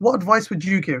 what advice would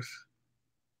you give?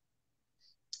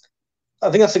 I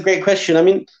think that's a great question. I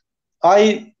mean,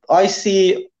 I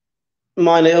see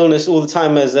minor illness all the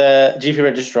time as a GP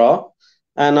registrar.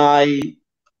 And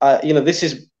this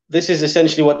is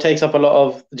essentially what takes up a lot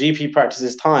of GP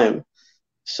practice's time.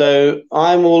 So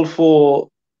I'm all for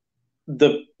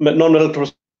the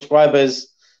non-medical prescribers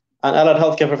and allied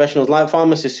healthcare professionals like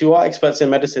pharmacists who are experts in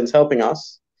medicines helping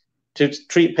us to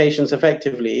treat patients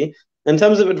effectively. In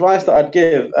terms of advice that I'd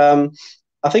give,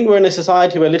 I think we're in a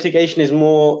society where litigation is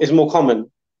more common,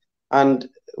 and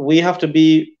we have to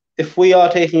be, if we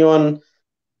are taking on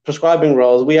prescribing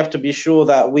roles, we have to be sure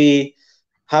that we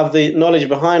have the knowledge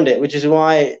behind it, which is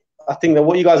why I think that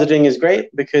what you guys are doing is great,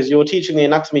 because you're teaching the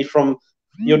anatomy from,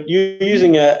 you're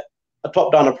using a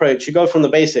top-down approach. You go from the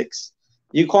basics.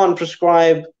 You can't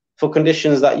prescribe for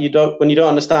conditions that you don't, when you don't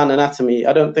understand anatomy.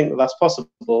 I don't think that that's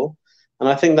possible. And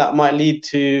I think that might lead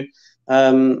to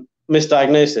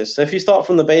misdiagnosis. So if you start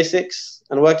from the basics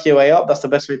and work your way up, that's the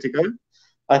best way to go.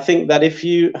 I think that if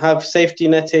you have safety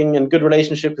netting and good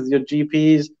relationship with your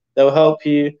GPs, they'll help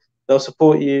you, they'll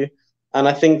support you. And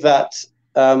I think that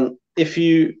if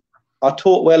you are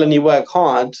taught well and you work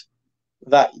hard,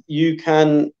 that you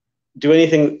can do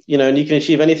anything, you know, and you can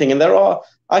achieve anything. And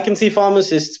I can see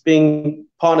pharmacists being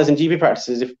partners in GP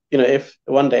practices if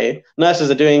one day nurses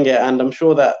are doing it. And I'm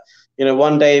sure that,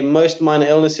 one day most minor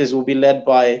illnesses will be led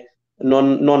by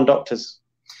non-doctors.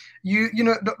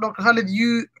 Dr. Khalid,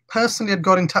 you personally had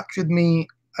got in touch with me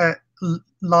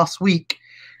last week,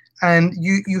 and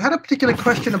you had a particular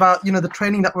question about the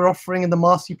training that we're offering in the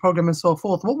Mastery program and so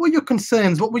forth. What were your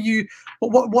concerns?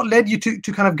 What led you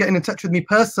to kind of getting in touch with me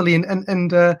personally?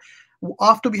 And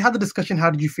after we had the discussion,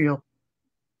 how did you feel?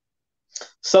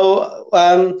 So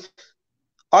I'm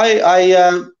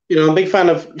a big fan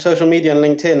of social media and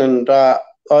LinkedIn, and I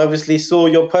obviously saw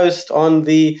your post on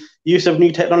the use of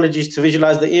new technologies to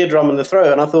visualize the eardrum and the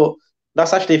throat, and I thought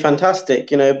that's actually fantastic,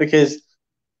 because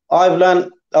I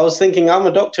was thinking, I'm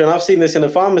a doctor and I've seen this in a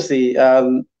pharmacy,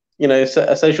 a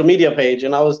social media page,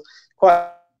 and I was quite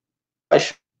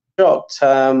shocked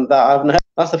that I've never.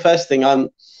 That's the first thing I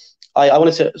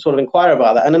wanted to sort of inquire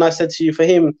about that. And then I said to you,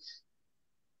 Faheem,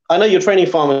 I know you're training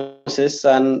pharmacists,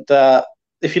 and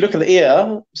if you look at the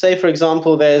ear, say for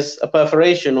example, there's a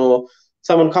perforation, or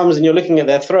someone comes and you're looking at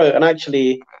their throat, and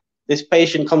actually this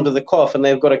patient comes with a cough and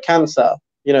they've got a cancer,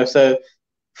 so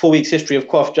 4 weeks history of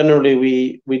cough, generally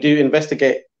we do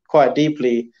investigate quite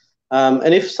deeply.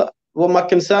 My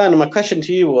concern and my question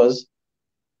to you was,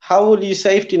 how will you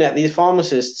safety net these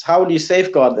pharmacists? How will you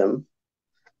safeguard them?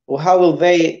 Or how will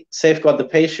they safeguard the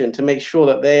patient to make sure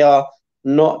that they are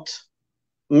not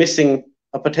missing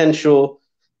a potential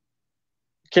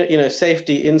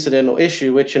safety incident or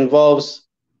issue which involves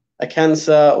a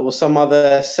cancer or some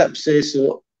other sepsis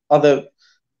or other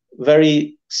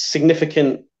very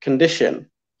significant condition?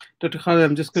 Dr. Khalid,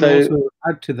 I'm just going to also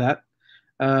add to that.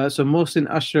 So Mohsin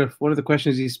Ashraf, one of the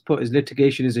questions he's put is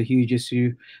litigation is a huge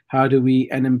issue. How do we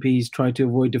NMPs try to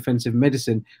avoid defensive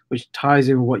medicine, which ties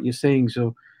in with what you're saying?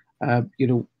 So, how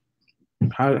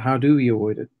do we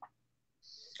avoid it?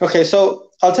 Okay,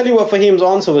 so I'll tell you what Faheem's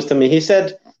answer was to me. He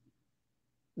said,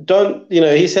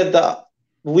 he said that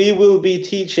we will be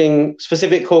teaching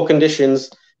specific core conditions,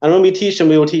 and when we teach them,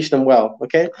 we will teach them well.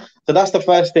 Okay, so that's the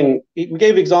first thing. We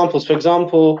gave examples. For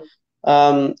example,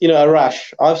 a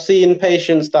rash. I've seen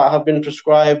patients that have been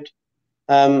prescribed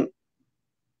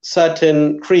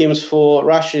certain creams for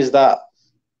rashes that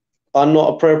are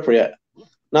not appropriate.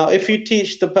 Now, if you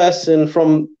teach the person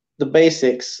from the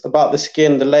basics about the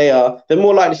skin, the layer, they're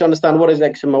more likely to understand what is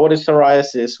eczema, what is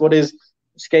psoriasis, what is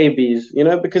scabies,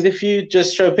 because if you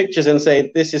just show pictures and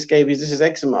say, this is scabies, this is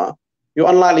eczema, you're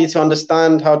unlikely to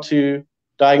understand how to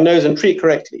diagnose and treat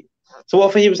correctly. So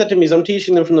what Faheem said to me is, I'm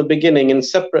teaching them from the beginning in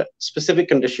separate specific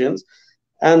conditions,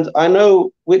 and I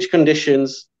know which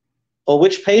conditions or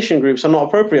which patient groups are not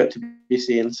appropriate to be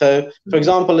seen. So, for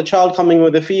example, a child coming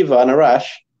with a fever and a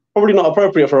rash, probably not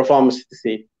appropriate for a pharmacist to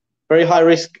see. Very high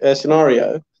risk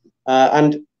scenario.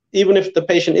 And even if the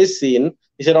patient is seen,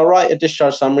 he said, I'll write a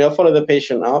discharge summary, I'll follow the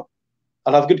patient up,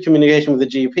 I'll have good communication with the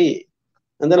GP.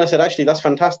 And then I said, actually, that's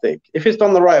fantastic. If it's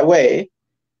done the right way,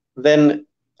 then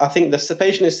I think the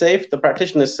patient is safe, the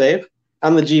practitioner is safe,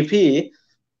 and the GP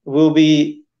will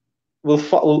be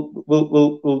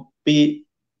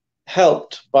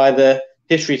helped by the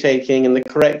history taking and the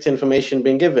correct information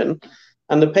being given.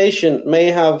 And the patient may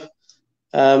have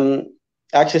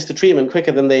access to treatment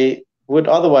quicker than they would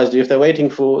otherwise do if they're waiting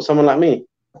for someone like me.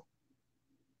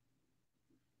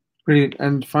 Brilliant.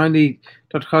 And finally,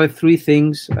 Dr. Khalid, 3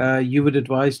 things you would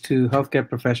advise to healthcare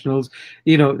professionals.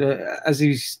 As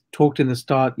you talked in the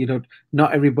start,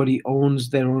 not everybody owns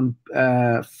their own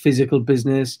physical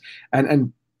business.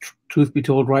 And truth be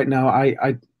told, right now,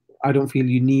 I don't feel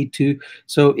you need to.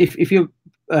 So if you're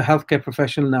a healthcare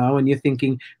professional now and you're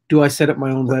thinking, do I set up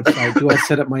my own website? Do I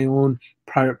set up my own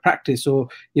private practice? Or,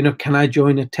 can I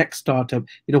join a tech startup?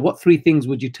 What 3 things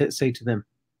would you say to them?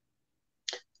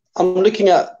 I'm looking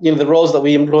at the roles that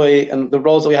we employ and the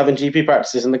roles that we have in GP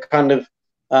practices and the kind of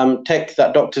tech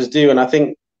that doctors do. And I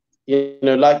think,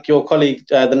 like your colleague,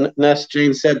 the nurse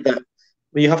Jane said, that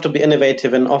you have to be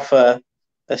innovative and offer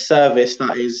a service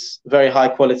that is very high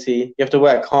quality. You have to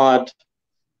work hard.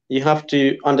 You have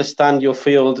to understand your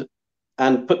field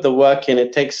and put the work in,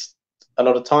 it takes a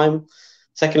lot of time.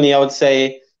 Secondly, I would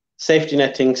say safety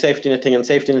netting, and safety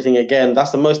netting again.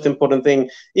 That's the most important thing.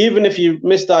 Even if you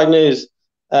misdiagnose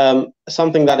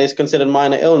something that is considered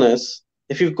minor illness,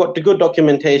 if you've got the good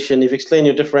documentation, you've explained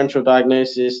your differential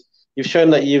diagnosis, you've shown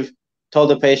that you've told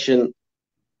the patient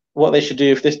what they should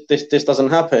do if this doesn't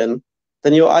happen,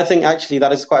 then I think actually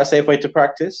that is quite a safe way to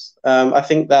practice. I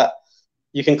think that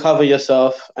you can cover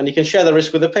yourself and you can share the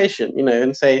risk with the patient,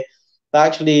 and say that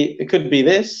actually it could be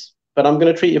this, but I'm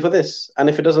going to treat you for this. And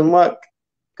if it doesn't work,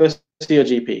 go see your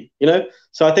GP,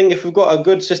 So I think if we've got a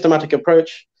good systematic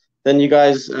approach, then you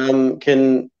guys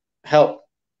can help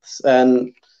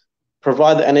and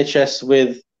provide the NHS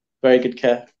with very good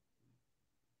care.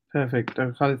 Perfect.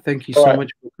 Khalid, thank you so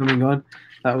much for coming on.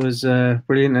 That was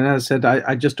brilliant. And as I said,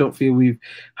 I just don't feel we've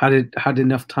had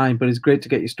enough time, but it's great to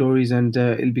get your stories, and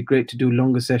it'll be great to do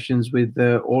longer sessions with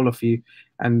all of you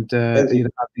and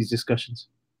have these discussions.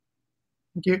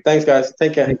 Thank you. Thanks, guys.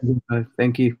 Take care.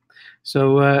 Thank you.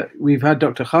 So we've had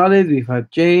Dr. Khalid, we've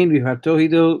had Jane, we've had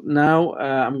Tawhidul. Now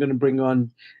I'm going to bring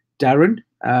on Darren,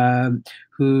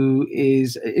 who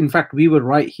is, in fact, we were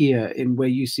right here in where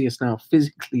you see us now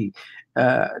physically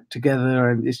together,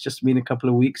 and it's just been a couple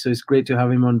of weeks, so it's great to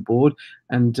have him on board.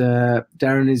 And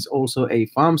Darren is also a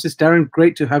pharmacist. Darren,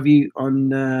 great to have you on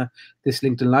this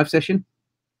LinkedIn Live session.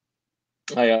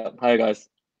 Hi guys.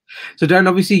 So Darren,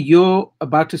 obviously you're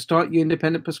about to start your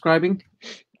independent prescribing,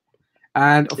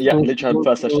 and of course, literally had the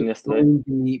first session yesterday.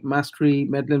 The Mastery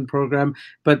Medline program.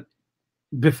 But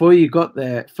before you got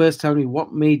there, first tell me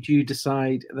what made you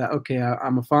decide that, okay,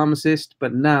 I'm a pharmacist,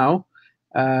 but now,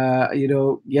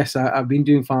 yes, I've been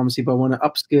doing pharmacy, but I want to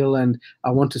upskill and I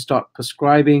want to start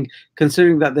prescribing,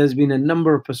 considering that there's been a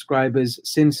number of prescribers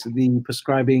since the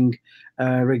prescribing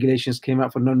regulations came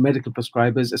out for non-medical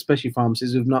prescribers, especially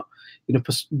pharmacists who've not,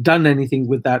 done anything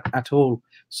with that at all.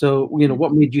 So,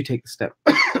 what made you take the step?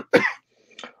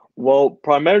 Well,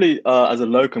 primarily as a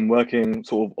locum working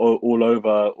sort of all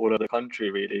over the country,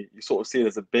 really, you sort of see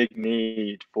there's a big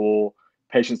need for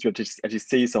patients to actually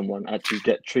see someone, actually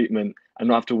get treatment, and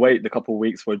not have to wait the couple of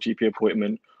weeks for a GP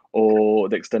appointment or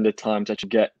the extended time to actually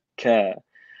get care.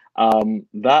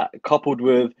 That coupled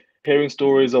with hearing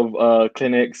stories of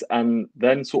clinics, and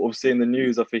then sort of seeing the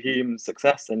news of Faheem's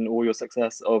success and all your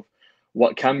success of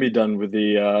what can be done with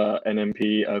the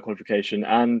NMP qualification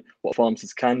and what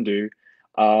pharmacists can do.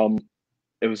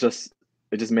 It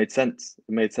just made sense.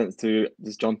 It made sense to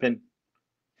just jump in.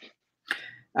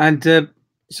 And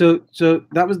so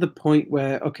that was the point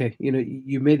where, okay,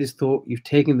 you made this thought, you've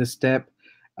taken the step,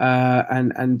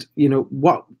 and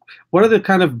what are the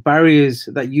kind of barriers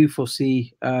that you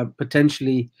foresee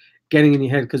potentially getting in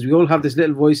your head? Because we all have this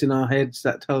little voice in our heads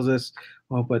that tells us,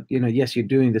 oh, but yes, you're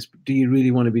doing this, but do you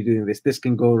really want to be doing this? This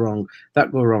can go wrong,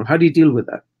 that go wrong. How do you deal with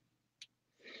that?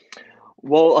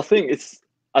 Well, I think it's,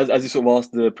 as you sort of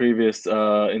asked the previous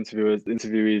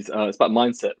interviewees, it's about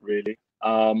mindset, really.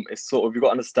 It's sort of, you've got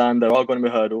to understand there are going to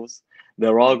be hurdles.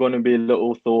 There are going to be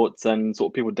little thoughts and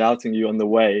sort of people doubting you on the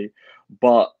way,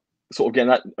 but sort of getting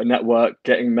that network,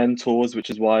 getting mentors, which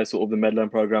is why sort of the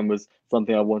Medline program was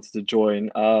something I wanted to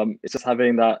join. It's just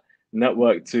having that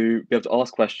network to be able to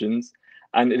ask questions.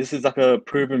 And this is like a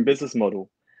proven business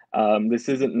model. This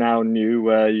isn't now new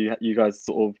where you guys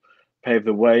sort of pave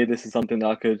the way. This is something that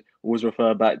I could always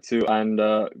refer back to and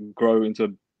grow into a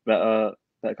better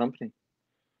company.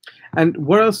 And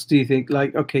what else do you think?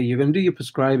 Like, okay, you're going to do your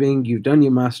prescribing, you've done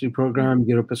your mastery program,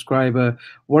 you're a prescriber.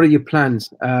 What are your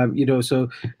plans? And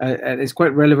it's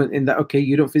quite relevant in that, okay,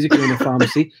 you don't physically own a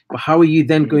pharmacy, but how are you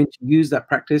then going to use that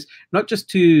practice, not just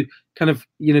to kind of,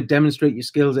 demonstrate your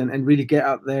skills and really get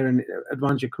out there and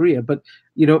advance your career, but,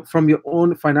 from your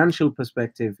own financial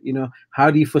perspective, how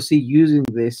do you foresee using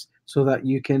this so that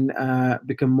you can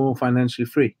become more financially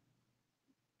free?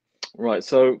 Right.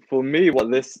 So for me,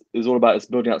 what this is all about is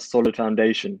building that solid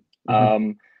foundation.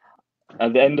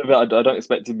 At the end of it, I don't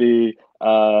expect to be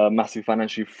massively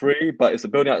financially free, but it's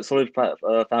building that solid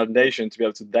foundation to be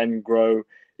able to then grow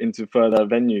into further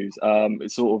venues.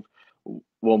 It's sort of,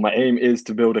 well, my aim is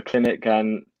to build a clinic,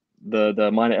 and the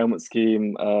minor ailment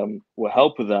scheme will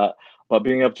help with that. But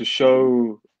being able to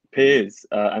show peers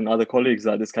and other colleagues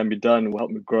that this can be done will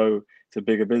help me grow to a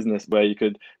bigger business where you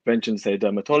could venture into, say,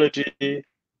 dermatology,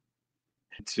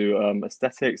 to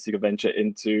aesthetics, you could venture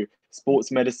into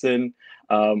sports medicine,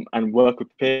 and work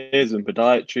with peers in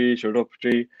podiatry,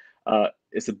 chiropodistry.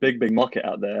 It's a big market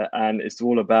out there, and it's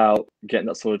all about getting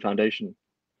that solid foundation.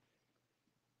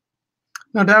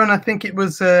 Now, Darren, I think it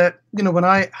was, when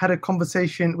I had a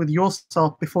conversation with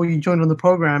yourself before you joined on the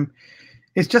program,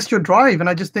 it's just your drive. And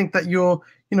I just think that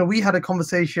we had a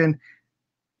conversation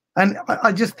And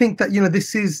I just think that,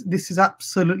 this is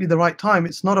absolutely the right time.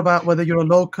 It's not about whether you're a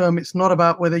locum. It's not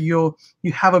about whether you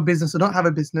have a business or don't have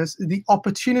a business. The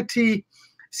opportunity,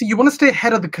 see, you want to stay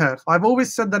ahead of the curve. I've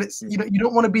always said that it's, you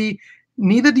don't want to be,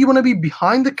 neither do you want to be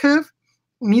behind the curve,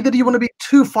 neither do you want to be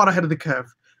too far ahead of the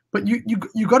curve. But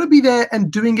you got to be there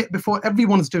and doing it before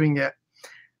everyone's doing it.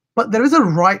 But there is a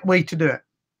right way to do it.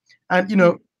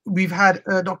 And, we've had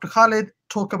Dr. Khalid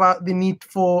talk about the need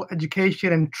for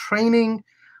education and training.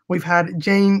 We've had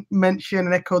Jane mention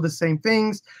and echo the same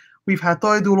things. We've had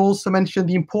Toidul also mention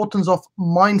the importance of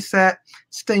mindset,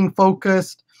 staying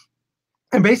focused,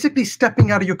 and basically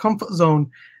stepping out of your comfort zone.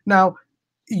 Now,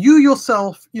 you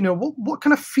yourself, what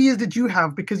kind of fears did you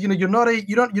have? Because you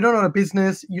don't own a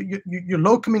business. You're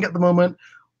locoming at the moment.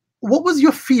 What was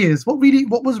your fears? What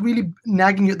was really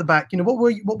nagging you at the back?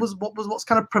 What's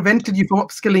kind of prevented you from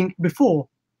upskilling before?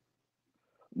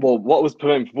 Well, what was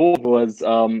preventing before was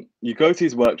you go to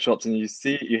these workshops and you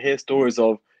hear stories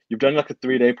of you've done like a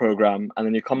 3-day program and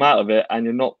then you come out of it and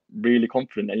you're not really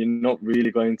confident and you're not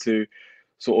really going to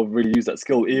sort of really use that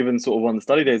skill. Even sort of on the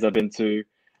study days I've been to,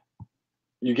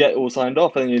 you get all signed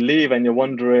off and then you leave and you're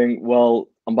wondering, well,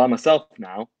 I'm by myself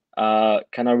now.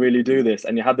 Can I really do this?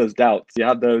 And you have those doubts. You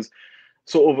have those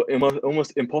sort of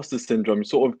almost imposter syndrome.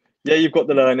 Sort of, yeah, you've got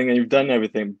the learning and you've done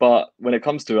everything, but when it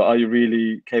comes to it, are you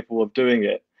really capable of doing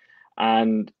it?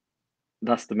 And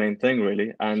that's the main thing,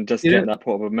 really. And just getting that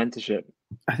proper mentorship.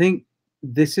 I think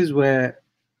this is where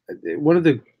one of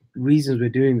the reasons we're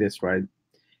doing this, right,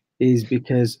 is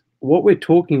because what we're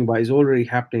talking about is already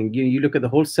happening. You look at the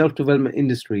whole self-development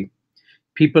industry.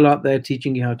 People out there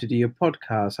teaching you how to do your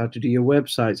podcasts, how to do your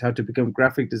websites, how to become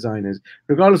graphic designers,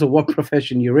 regardless of what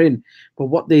profession you're in. But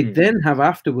what they then have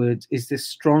afterwards is this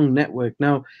strong network.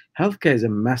 Now, healthcare is a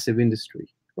massive industry,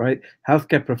 right?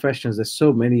 Healthcare professionals, there's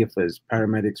so many of us,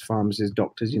 paramedics, pharmacists,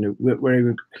 doctors, you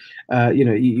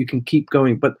can keep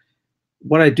going. But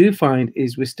what I do find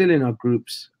is we're still in our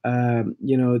groups,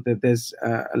 that there's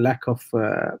a lack of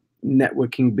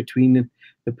networking between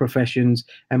the professions,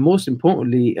 and most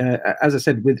importantly, as I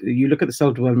said, you look at the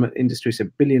self-development industry, it's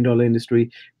 $1 billion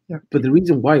industry. Yeah. But the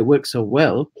reason why it works so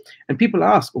well, and people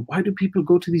ask, well, why do people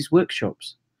go to these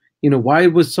workshops? Why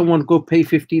would someone go pay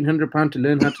 £1,500 to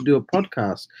learn how to do a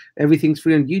podcast? Everything's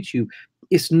free on YouTube.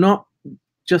 It's not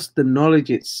just the knowledge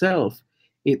itself,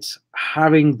 it's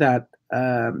having that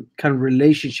kind of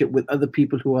relationship with other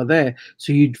people who are there,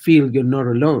 so you'd feel you're not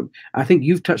alone. I think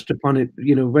you've touched upon it,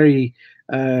 very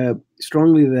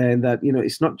strongly there, in that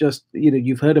it's not just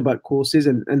you've heard about courses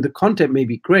and the content may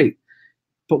be great,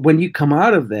 but when you come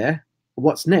out of there,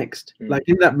 what's next? Like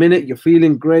in that minute, you're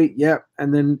feeling great, yeah,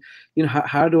 and then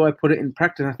how do I put it in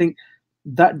practice? I think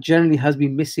that generally has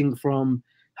been missing from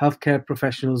healthcare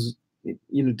professionals.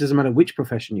 It doesn't matter which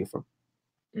profession you're from.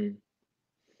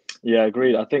 Yeah,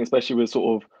 agreed. I think especially with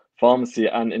sort of pharmacy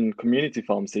and in community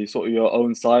pharmacy, sort of your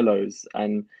own silos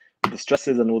and the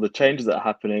stresses and all the changes that are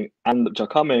happening and which are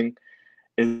coming,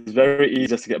 is very easy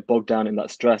just to get bogged down in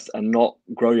that stress and not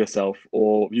grow yourself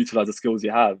or utilize the skills you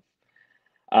have.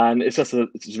 And it's just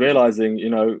realizing,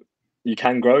 you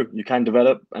can grow, you can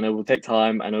develop, and it will take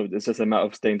time, and it's just a matter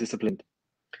of staying disciplined.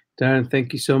 Darren,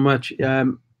 thank you so much.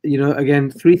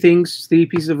 Again, 3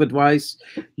 pieces of advice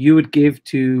you would give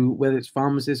to, whether it's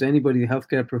pharmacists, anybody in the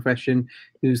healthcare profession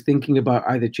who's thinking about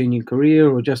either changing career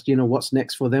or just, what's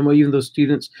next for them, or even those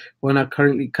students who are now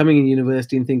currently coming in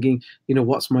university and thinking,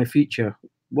 what's my future?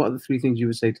 What are the 3 things you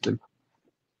would say to them?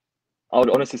 I would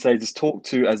honestly say just talk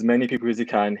to as many people as you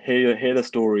can, hear the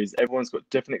stories. Everyone's got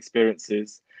different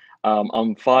experiences.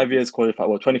 I'm 5 years qualified.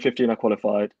 Well, 2015 I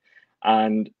qualified,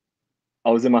 and I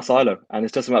was in my silo, and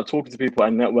it's just about talking to people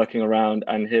and networking around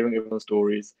and hearing everyone's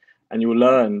stories, and you will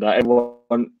learn that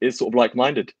everyone is sort of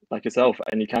like-minded, like yourself,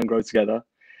 and you can grow together.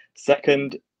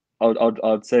 Second,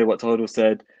 I'd say what Total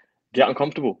said: get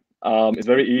uncomfortable. It's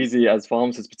very easy as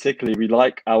pharmacists, particularly, we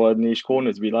like our niche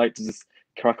corners. We like to just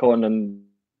crack on and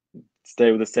stay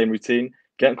with the same routine.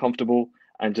 Get uncomfortable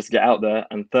and just get out there.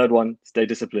 And third one, stay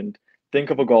disciplined.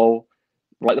 Think of a goal,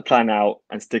 write the plan out,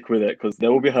 and stick with it, because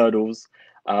there will be hurdles.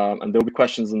 And there'll be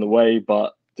questions in the way,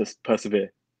 but just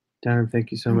persevere. Darren,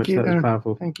 thank you so much. That was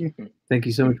powerful. Thank you. Thank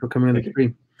you so much for coming on the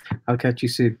stream. I'll catch you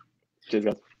soon. Cheers,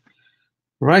 guys.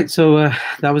 Right, so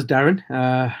that was Darren.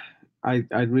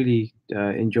 I really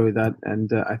enjoyed that,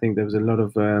 and I think there was a lot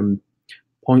of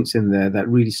points in there that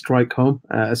really strike home,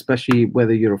 especially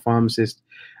whether you're a pharmacist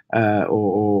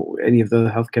or any of the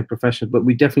healthcare professionals. But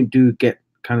we definitely do get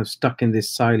kind of stuck in this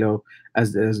silo,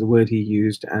 as the word he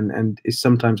used, and it's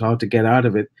sometimes hard to get out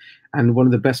of it. And one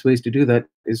of the best ways to do that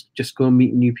is just go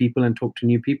meet new people and talk to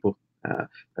new people.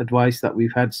 advice that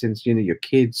we've had since, your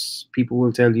kids. People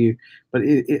will tell you, but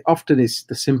it often is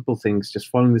the simple things, just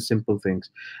following the simple things.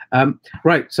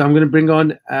 Right, so I'm going to bring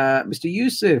on Mr.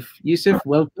 Yusuf. Yusuf,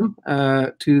 welcome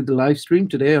to the live stream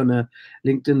today on a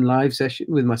LinkedIn live session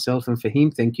with myself and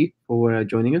Faheem. Thank you for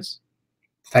joining us.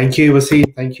 Thank you,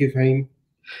 Wasim. Thank you, Faheem.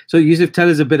 So Yusuf, tell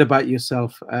us a bit about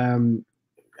yourself, and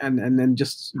then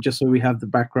just so we have the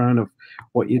background of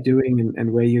what you're doing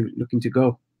and where you're looking to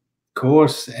go. Of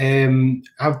course.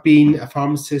 I've been a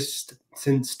pharmacist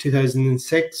since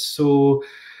 2006, so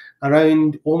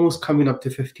around almost coming up to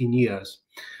 15 years.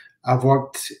 I've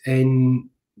worked in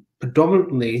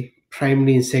predominantly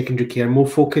primary and secondary care, more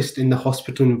focused in the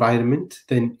hospital environment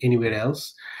than anywhere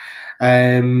else.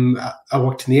 I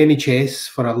worked in the NHS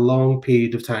for a long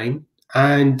period of time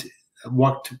and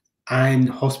worked in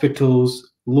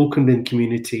hospitals, local and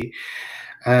community.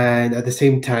 And at the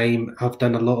same time, I've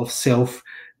done a lot of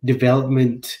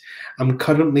self-development. I'm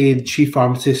currently the chief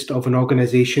pharmacist of an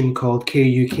organisation called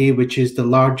Care UK, which is the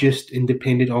largest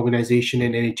independent organisation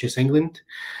in NHS England.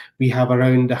 We have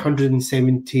around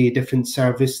 170 different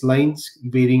service lines,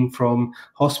 varying from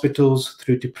hospitals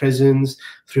through to prisons,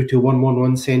 through to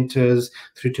 111 centres,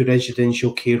 through to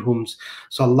residential care homes.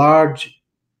 So a large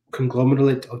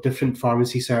conglomerate of different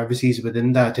pharmacy services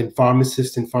within that, and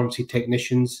pharmacists and pharmacy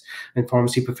technicians and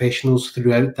pharmacy professionals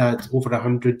throughout that, over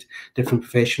 100 different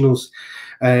professionals.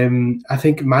 I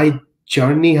think my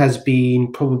journey has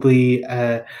been probably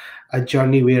a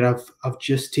journey where I've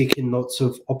just taken lots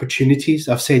of opportunities.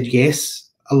 I've said yes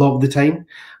a lot of the time,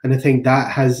 and I think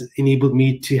that has enabled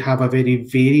me to have a very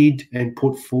varied and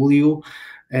portfolio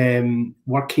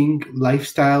working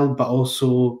lifestyle, but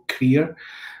also career.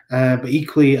 But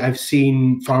equally, I've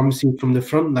seen pharmacy from the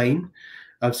front line.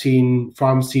 I've seen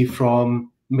pharmacy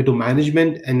from middle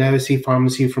management, and now I see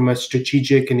pharmacy from a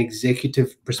strategic and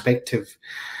executive perspective.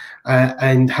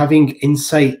 And having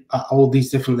insight at all these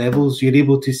different levels, you're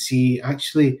able to see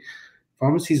actually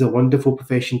pharmacy is a wonderful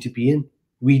profession to be in.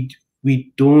 We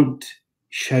don't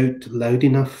shout loud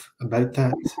enough about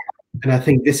that. And I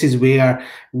think this is where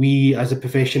we as a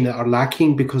profession are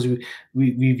lacking, because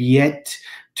we've yet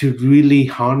to really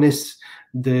harness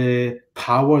the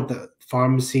power that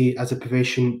pharmacy as a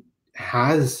profession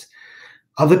has.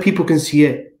 Other people can see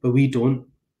it, but we don't.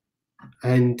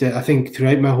 And I think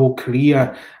throughout my whole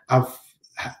career,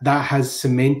 that has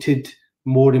cemented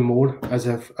more and more as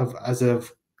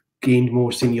I've gained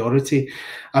more seniority.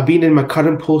 I've been in my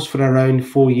current post for around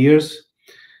 4 years.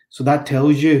 So that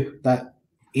tells you that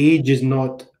age is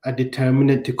not a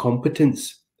determinant to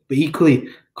competence, but equally,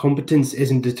 competence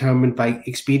isn't determined by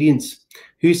experience.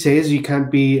 Who says you can't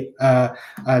be a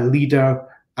leader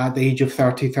at the age of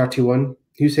 30, 31?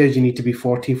 Who says you need to be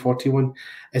 40, 41?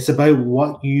 It's about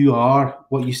what you are,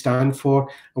 what you stand for,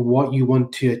 and what you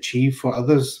want to achieve for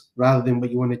others, rather than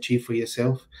what you want to achieve for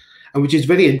yourself. And which is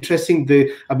very interesting.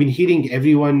 I've been hearing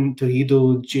everyone,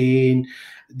 Tohido, Jane,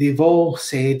 they've all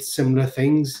said similar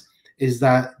things, is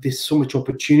that there's so much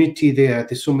opportunity there.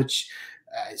 There's so much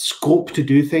scope to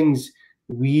do things.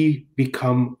 We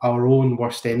become our own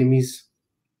worst enemies.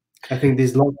 I think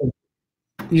there's lots of...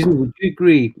 Would you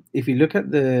agree, if you look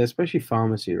at especially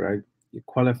pharmacy, right? You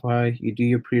qualify, you do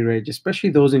your pre-reg,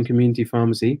 especially those in community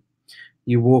pharmacy.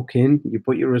 You walk in, you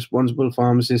put your responsible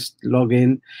pharmacist log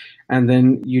in, and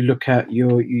then you look at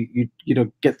you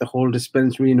get the whole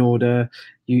dispensary in order.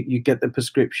 You get the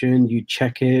prescription, you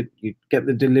check it, you get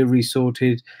the delivery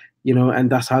sorted, and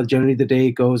that's how generally the day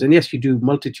goes. And yes, you do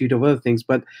multitude of other things,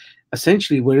 but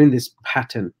essentially we're in this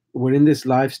pattern. We're in this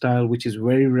lifestyle which is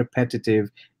very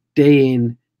repetitive, day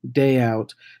in, day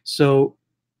out. So,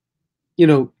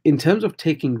 in terms of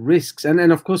taking risks, and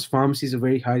of course, pharmacy is a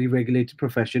very highly regulated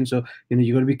profession. So,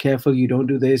 you got to be careful. You don't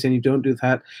do this and you don't do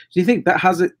that. Do you think that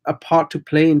has a part to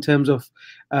play in terms of,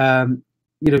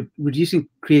 reducing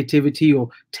creativity or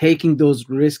taking those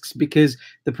risks? Because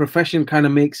the profession kind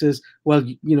of makes us, well,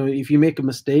 if you make a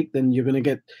mistake, then you're going to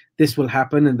get, this will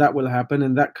happen and that will happen.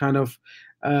 And that kind of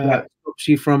stops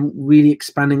you from really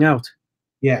expanding out.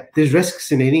 Yeah, there's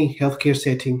risks in any healthcare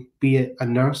setting, be it a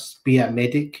nurse, be it a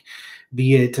medic,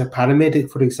 be it a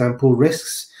paramedic, for example.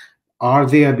 Risks are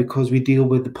there because we deal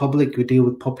with the public, we deal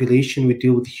with population, we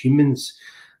deal with humans.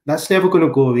 That's never going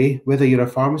to go away, whether you're a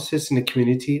pharmacist in a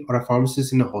community or a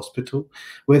pharmacist in a hospital,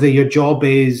 whether your job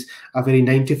is a very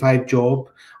 9-to-5 job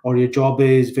or your job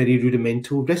is very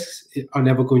rudimental. Risks are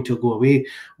never going to go away.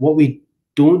 What we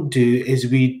don't do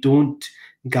is we don't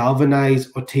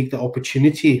galvanize or take the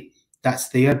opportunity that's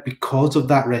there because of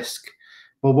that risk.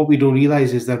 But what we don't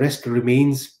realize is the risk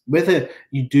remains. Whether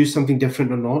you do something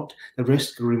different or not, the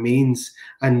risk remains,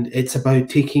 and it's about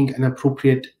taking an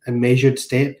appropriate and measured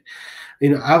step.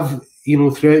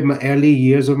 Throughout my early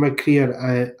years of my career,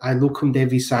 I locumed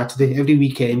every Saturday, every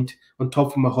weekend, on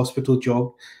top of my hospital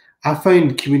job. I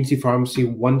found community pharmacy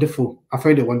wonderful. I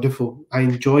found it wonderful. I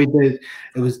enjoyed it.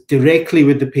 It was directly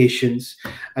with the patients,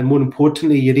 and more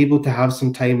importantly, you're able to have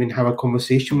some time and have a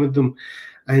conversation with them.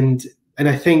 And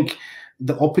I think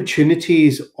the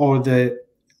opportunities or the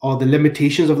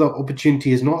limitations of that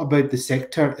opportunity is not about the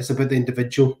sector; it's about the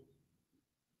individual.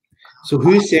 So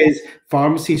who says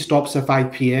pharmacy stops at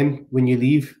 5 p.m. when you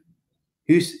leave?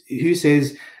 Who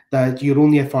says that you're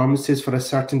only a pharmacist for a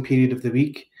certain period of the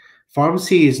week?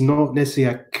 Pharmacy is not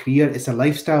necessarily a career, it's a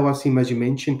lifestyle, Wasim, as you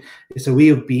mentioned. It's a way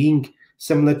of being,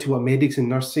 similar to what medics and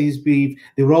nurses be.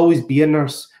 There will always be a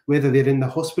nurse, whether they're in the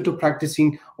hospital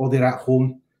practicing or they're at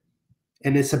home.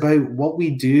 And it's about what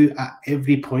we do at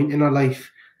every point in our life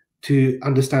to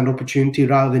understand opportunity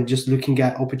rather than just looking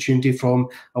at opportunity from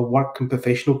a work and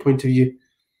professional point of view.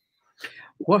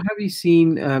 What have you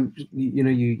seen?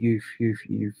 You've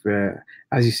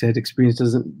as you said, experience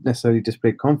doesn't necessarily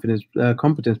display competence,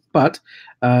 but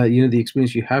the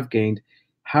experience you have gained.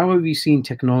 How have you seen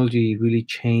technology really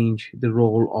change the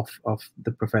role of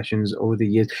the professions over the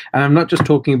years? And I'm not just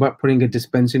talking about putting a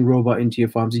dispensing robot into your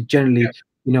pharmacy. Generally,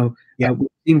 we've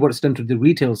seen what it's done to the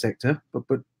retail sector,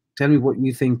 but tell me what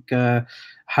you think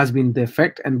has been the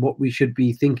effect and what we should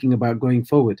be thinking about going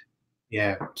forward.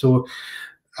 Yeah. So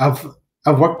I've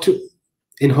worked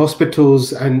in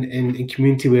hospitals and in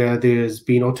community where there's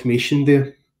been automation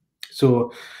there.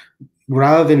 So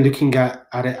rather than looking at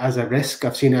it as a risk,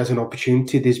 I've seen it as an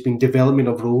opportunity. There's been development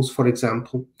of roles, for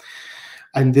example.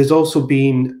 And there's also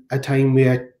been a time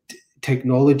where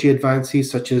technology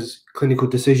advances, such as clinical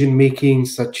decision making,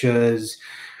 such as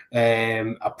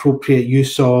appropriate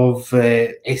use of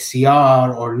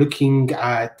SCR, or looking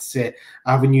at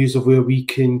avenues of where we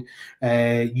can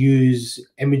use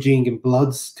imaging and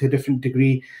bloods to a different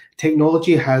degree.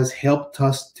 Technology has helped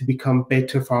us to become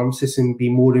better pharmacists and be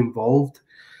more involved.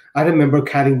 I remember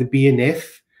carrying the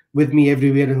BNF with me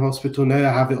everywhere in hospital. Now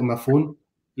I have it on my phone,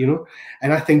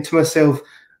 and I think to myself,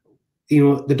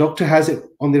 the doctor has it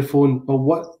on their phone, but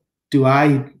what do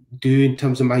I do in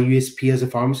terms of my USP as a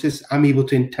pharmacist? I'm able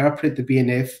to interpret the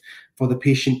BNF for the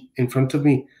patient in front of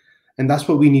me. And that's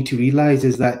what we need to realize,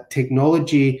 is that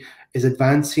technology is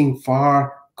advancing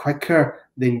far quicker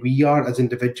than we are as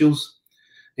individuals.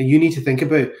 And you need to think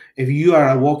about, if you are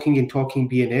a walking and talking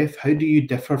BNF, how do you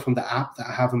differ from the app that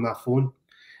I have on my phone?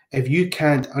 If you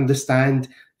can't understand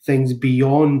things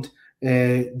beyond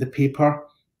the paper,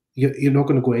 you're not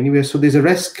going to go anywhere. So there's a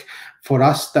risk for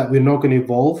us that we're not going to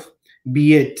evolve,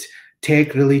 be it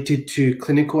tech related to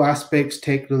clinical aspects,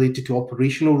 tech related to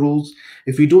operational roles.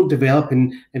 If we don't develop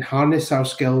and harness our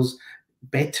skills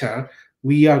better,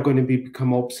 we are going to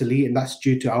become obsolete, and that's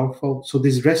due to our fault. So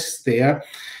there's risks there,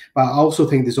 but I also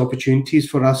think there's opportunities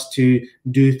for us to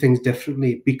do things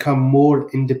differently, become more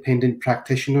independent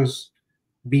practitioners,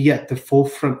 be at the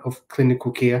forefront of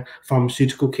clinical care,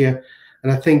 pharmaceutical care.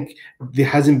 And I think there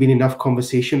hasn't been enough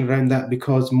conversation around that,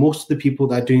 because most of the people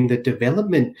that are doing the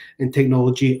development in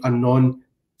technology are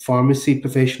non-pharmacy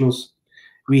professionals.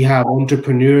 We have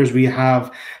entrepreneurs, we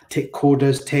have tech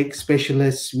coders, tech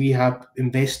specialists, we have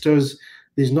investors.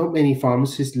 There's not many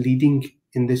pharmacists leading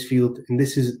in this field, and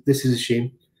this is a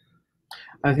shame.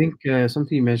 I think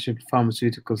something you mentioned,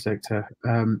 pharmaceutical sector.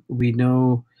 We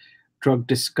know drug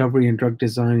discovery and drug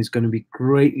design is going to be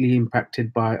greatly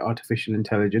impacted by artificial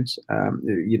intelligence,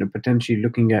 potentially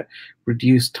looking at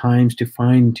reduced times to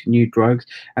find new drugs.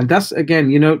 And that's,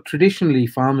 again, traditionally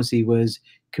pharmacy was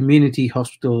community,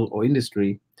 hospital, or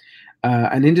industry.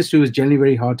 And industry was generally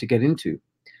very hard to get into.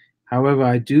 However,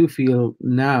 I do feel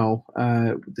now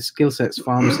the skill sets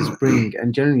pharmacists bring,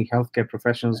 and generally healthcare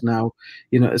professionals now,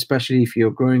 especially if you're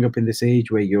growing up in this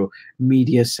age where you're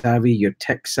media savvy, you're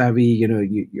tech savvy, you're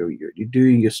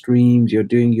doing your streams, you're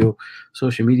doing your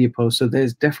social media posts. So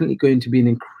there's definitely going to be an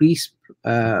increased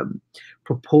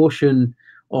proportion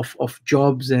of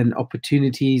jobs and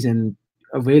opportunities and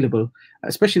available,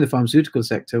 especially in the pharmaceutical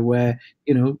sector, where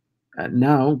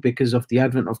now, because of the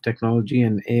advent of technology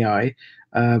and AI,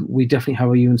 we definitely have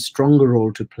an even stronger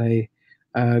role to play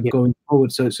going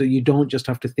forward. So you don't just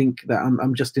have to think that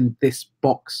I'm just in this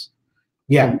box.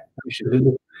 Yeah,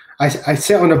 I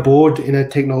sit on a board in a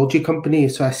technology company,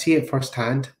 so I see it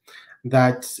firsthand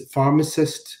that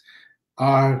pharmacists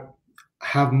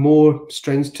have more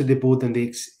strings to the bow than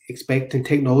they expect, and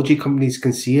technology companies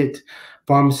can see it.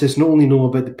 pharmacists not only know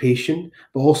about the patient,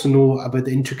 but also know about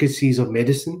the intricacies of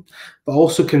medicine, but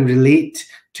also can relate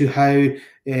to how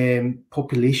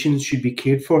populations should be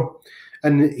cared for.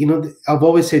 And I've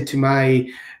always said to my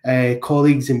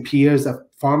colleagues and peers that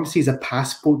pharmacy is a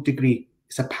passport degree.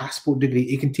 It's a passport degree.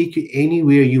 It can take you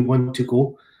anywhere you want to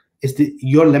go. It's that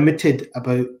you're limited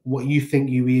about what you think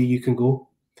where you can go.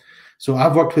 So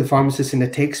I've worked with pharmacists in the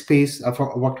tech space. I've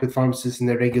worked with pharmacists in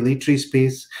the regulatory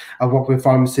space. I've worked with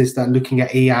pharmacists that are looking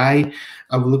at AI.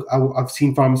 I've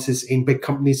seen pharmacists in big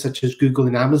companies such as Google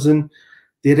and Amazon.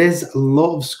 There is a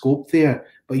lot of scope there,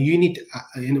 but you need to,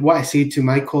 and what I say to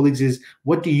my colleagues is,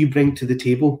 what do you bring to the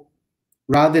table?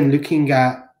 Rather than looking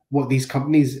at what these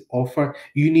companies offer,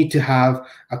 you need to have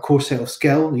a core set of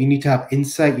skill, you need to have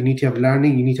insight, you need to have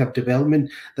learning, you need to have development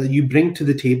that you bring to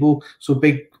the table, so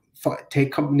big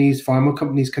tech companies, pharma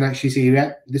companies can actually say,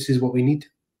 yeah, this is what we need.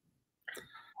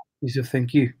 Yusuf,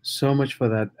 thank you so much for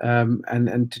that.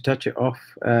 And to touch it off,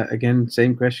 again,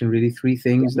 same question, really, 3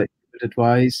 things that you would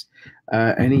advise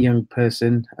any young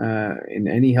person in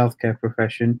any healthcare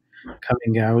profession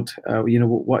coming out.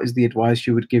 What is the advice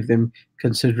you would give them,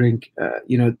 considering,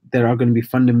 there are going to be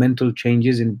fundamental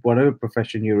changes in whatever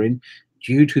profession you're in,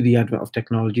 due to the advent of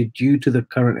technology, due to the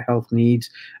current health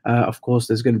needs. Of course,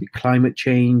 there's going to be climate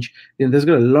change. There's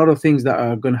got a lot of things that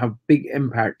are going to have big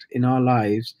impact in our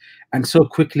lives, and so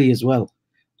quickly as well.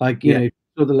 Like,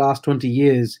 so the last 20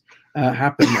 years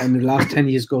happen, and the last 10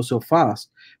 years go so fast.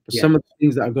 But some of the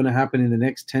things that are going to happen in the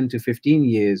next 10 to 15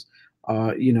 years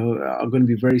are going to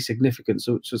be very significant.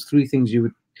 So it's 3 things you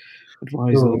would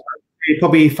advise. You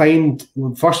probably find,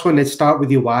 first one is start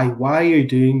with your why. Why are you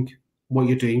doing what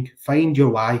you're doing? Find your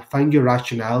why, find your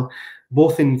rationale,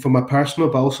 both from a personal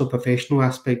but also professional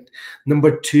aspect.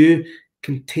 Number 2,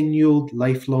 continual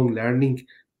lifelong learning.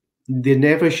 There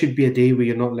never should be a day where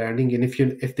you're not learning, and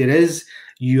if there is,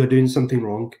 you are doing something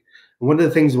wrong. One of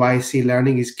the things why I say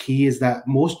learning is key is that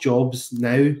most jobs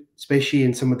now, especially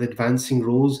in some of the advancing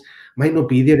roles, might not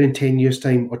be there in 10 years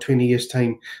time or 20 years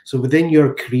time. So within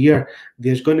your career,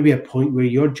 there's going to be a point where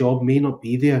your job may not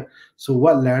be there. So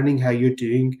what learning, how you're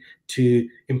doing to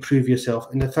improve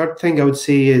yourself. And the third thing I would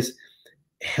say is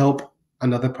help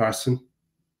another person.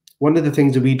 One of the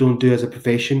things that we don't do as a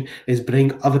profession is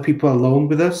bring other people along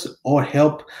with us or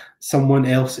help someone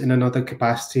else in another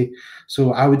capacity.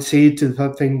 So I would say the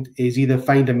third thing is either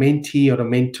find a mentee or a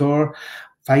mentor,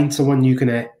 find someone you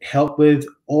can help with,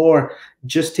 or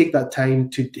just take that time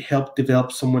to help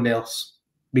develop someone else.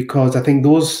 Because I think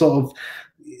those sort of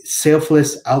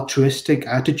selfless, altruistic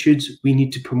attitudes we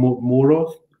need to promote more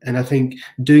of. And I think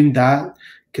doing that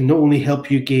can not only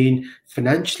help you gain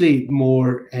financially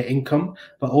more income,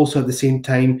 but also at the same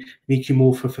time make you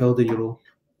more fulfilled in your role.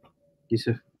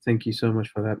 Yusuf, thank you so much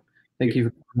for that. Thank you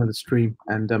for coming on the stream,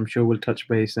 and I'm sure we'll touch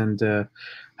base and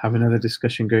have another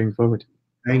discussion going forward.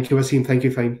 Thank you, Wasim. Thank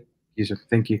you, Faheem. Yusuf,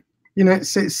 thank you.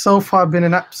 It's so far been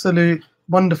an absolute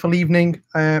wonderful evening.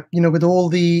 With all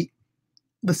the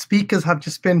speakers have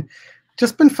just been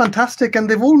fantastic, and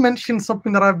they've all mentioned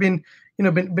something that I've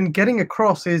been getting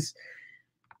across is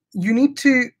you need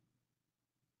to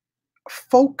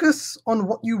focus on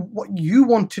what you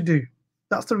want to do.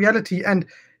 That's the reality. And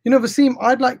Wasim,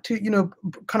 I'd like to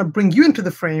kind of bring you into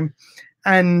the frame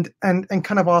and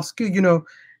kind of ask you,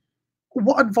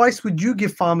 what advice would you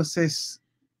give pharmacists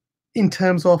in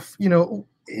terms of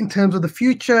the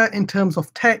future, in terms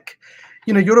of tech?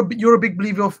 You're a big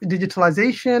believer of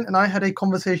digitalization, and I had a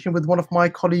conversation with one of my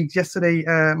colleagues yesterday,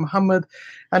 Muhammad,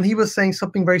 and he was saying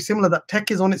something very similar, that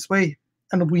tech is on its way,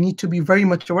 and we need to be very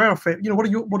much aware of it. What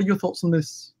are your thoughts on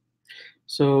this?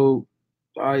 So,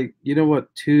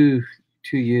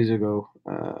 two years ago,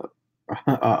 our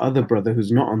other brother,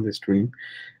 who's not on this stream,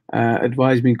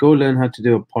 advised me, go learn how to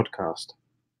do a podcast.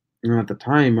 And at the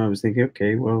time, I was thinking,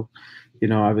 okay, well,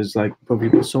 I was like, probably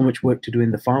got so much work to do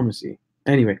in the pharmacy.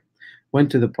 Anyway, went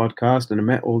to the podcast and I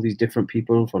met all these different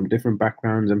people from different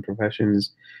backgrounds and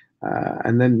professions.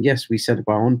 And then, yes, we set up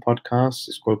our own podcast.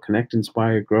 It's called Connect,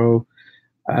 Inspire, Grow.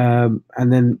 And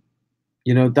then,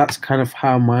 that's kind of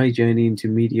how my journey into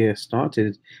media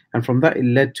started. And from that, it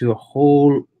led to a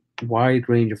whole wide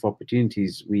range of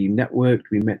opportunities. We networked,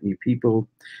 we met new people.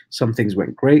 Some things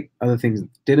went great, other things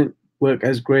didn't work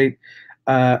as great.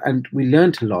 And we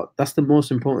learned a lot. That's the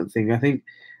most important thing. I think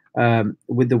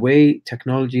with the way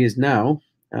technology is now,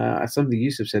 as something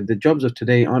Yusuf said, the jobs of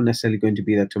today aren't necessarily going to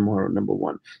be there tomorrow, number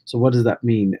one. So what does that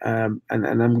mean? And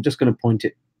I'm just going to point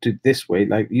it to this way.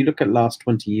 Like, you look at last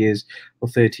 20 years or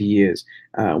 30 years,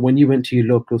 when you went to your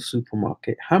local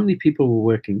supermarket, how many people were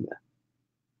working there?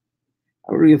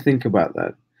 I really think about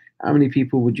that. How many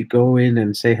people would you go in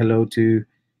and say hello to?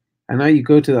 And now you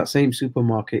go to that same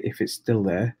supermarket, if it's still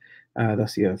there,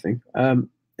 that's the other thing. And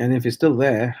if it's still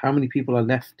there, how many people are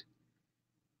left?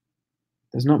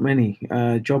 There's not many.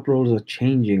 Job roles are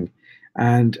changing.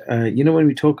 And, when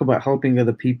we talk about helping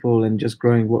other people and just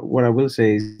growing, what I will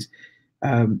say is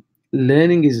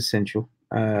learning is essential.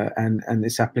 And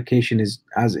its application is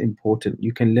as important.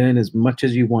 You can learn as much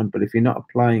as you want, but if you're not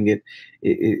applying it,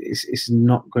 it's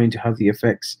not going to have the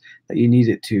effects that you need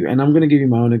it to. And I'm going to give you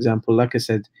my own example. Like I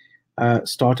said,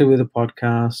 started with a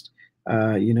podcast.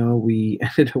 We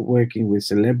ended up working with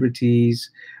celebrities.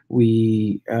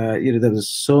 There was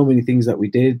so many things that we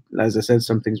did. As I said,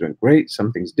 some things went great,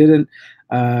 some things didn't.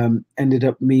 Ended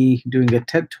up me doing a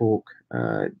TED talk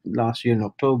last year in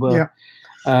October.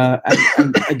 Yeah.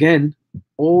 And again,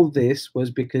 all this was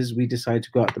because we decided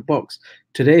to go out the box.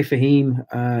 Today, Faheem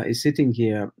is sitting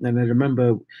here, and I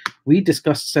remember we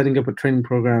discussed setting up a training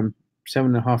program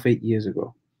 7.5, 8 years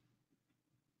ago.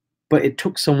 But it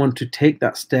took someone to take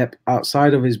that step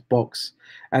outside of his box,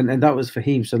 and that was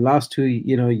Faheem. So last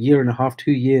year and a half,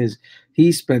 2 years,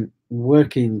 he spent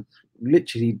working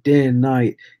literally day and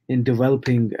night in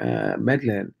developing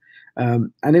Medlearn.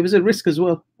 And it was a risk as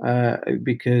well,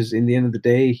 because in the end of the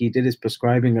day, he did his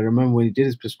prescribing. I remember when he did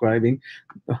his prescribing,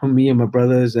 me and my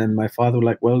brothers and my father were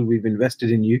like, well, we've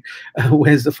invested in you.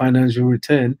 Where's the financial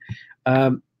return?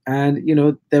 And,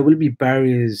 there will be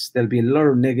barriers. There'll be a lot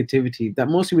of negativity that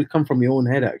mostly will come from your own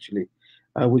head, actually,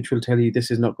 which will tell you this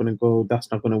is not going to go,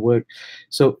 that's not going to work.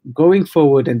 So going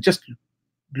forward, and just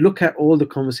look at all the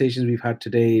conversations we've had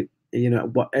today,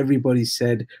 what everybody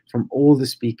said from all the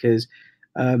speakers.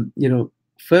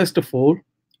 First of all,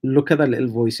 look at that little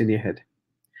voice in your head.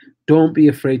 Don't be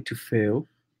afraid to fail,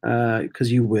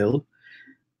 because you will.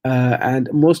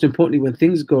 And most importantly, when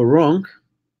things go wrong,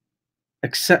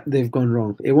 accept they've gone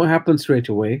wrong. It won't happen straight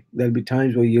away. There'll be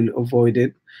times where you'll avoid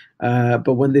it.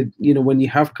 But when you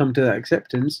have come to that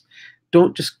acceptance,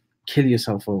 don't just kill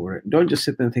yourself over it. Don't just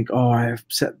sit there and think, oh, I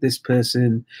upset this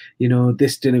person,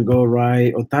 this didn't go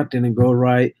right, or that didn't go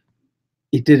right.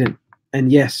 It didn't.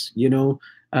 And yes,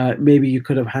 maybe you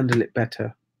could have handled it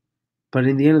better. But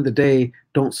in the end of the day,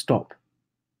 don't stop.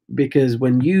 Because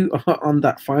when you are on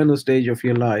that final stage of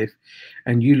your life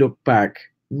and you look back,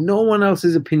 no one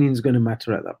else's opinion is going to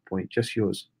matter at that point, just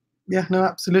yours. Yeah, no,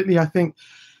 absolutely. I think,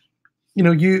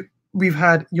 we've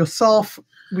had yourself,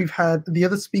 we've had the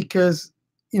other speakers,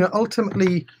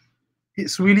 ultimately,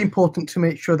 it's really important to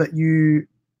make sure that you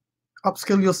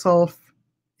upskill yourself,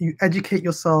 you educate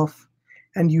yourself,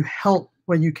 and you help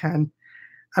where you can.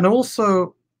 And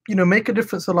also, make a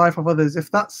difference in the life of others.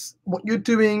 If that's what you're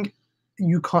doing,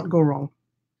 you can't go wrong.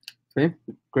 Okay,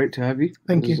 great to have you.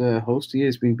 Thank you. As a host here,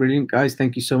 it's been brilliant. Guys,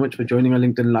 thank you so much for joining our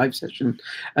LinkedIn Live session.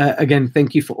 Again,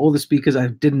 thank you for all the speakers. I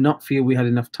did not feel we had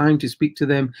enough time to speak to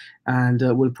them, and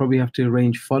we'll probably have to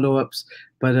arrange follow-ups.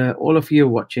 But all of you are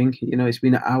watching. It's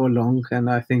been an hour long, and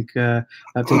I think that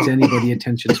takes anybody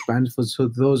attention span. So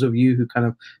those of you who kind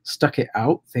of stuck it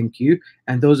out, thank you.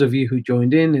 And those of you who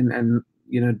joined in and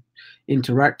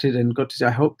interacted and got to say,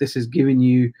 I hope this has given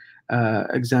you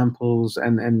examples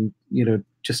and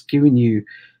just giving you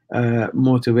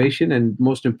motivation, and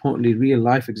most importantly, real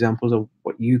life examples of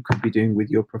what you could be doing with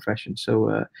your profession.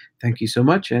 So thank you so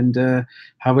much, and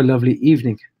have a lovely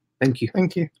evening. Thank you.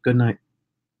 Thank you. Good night.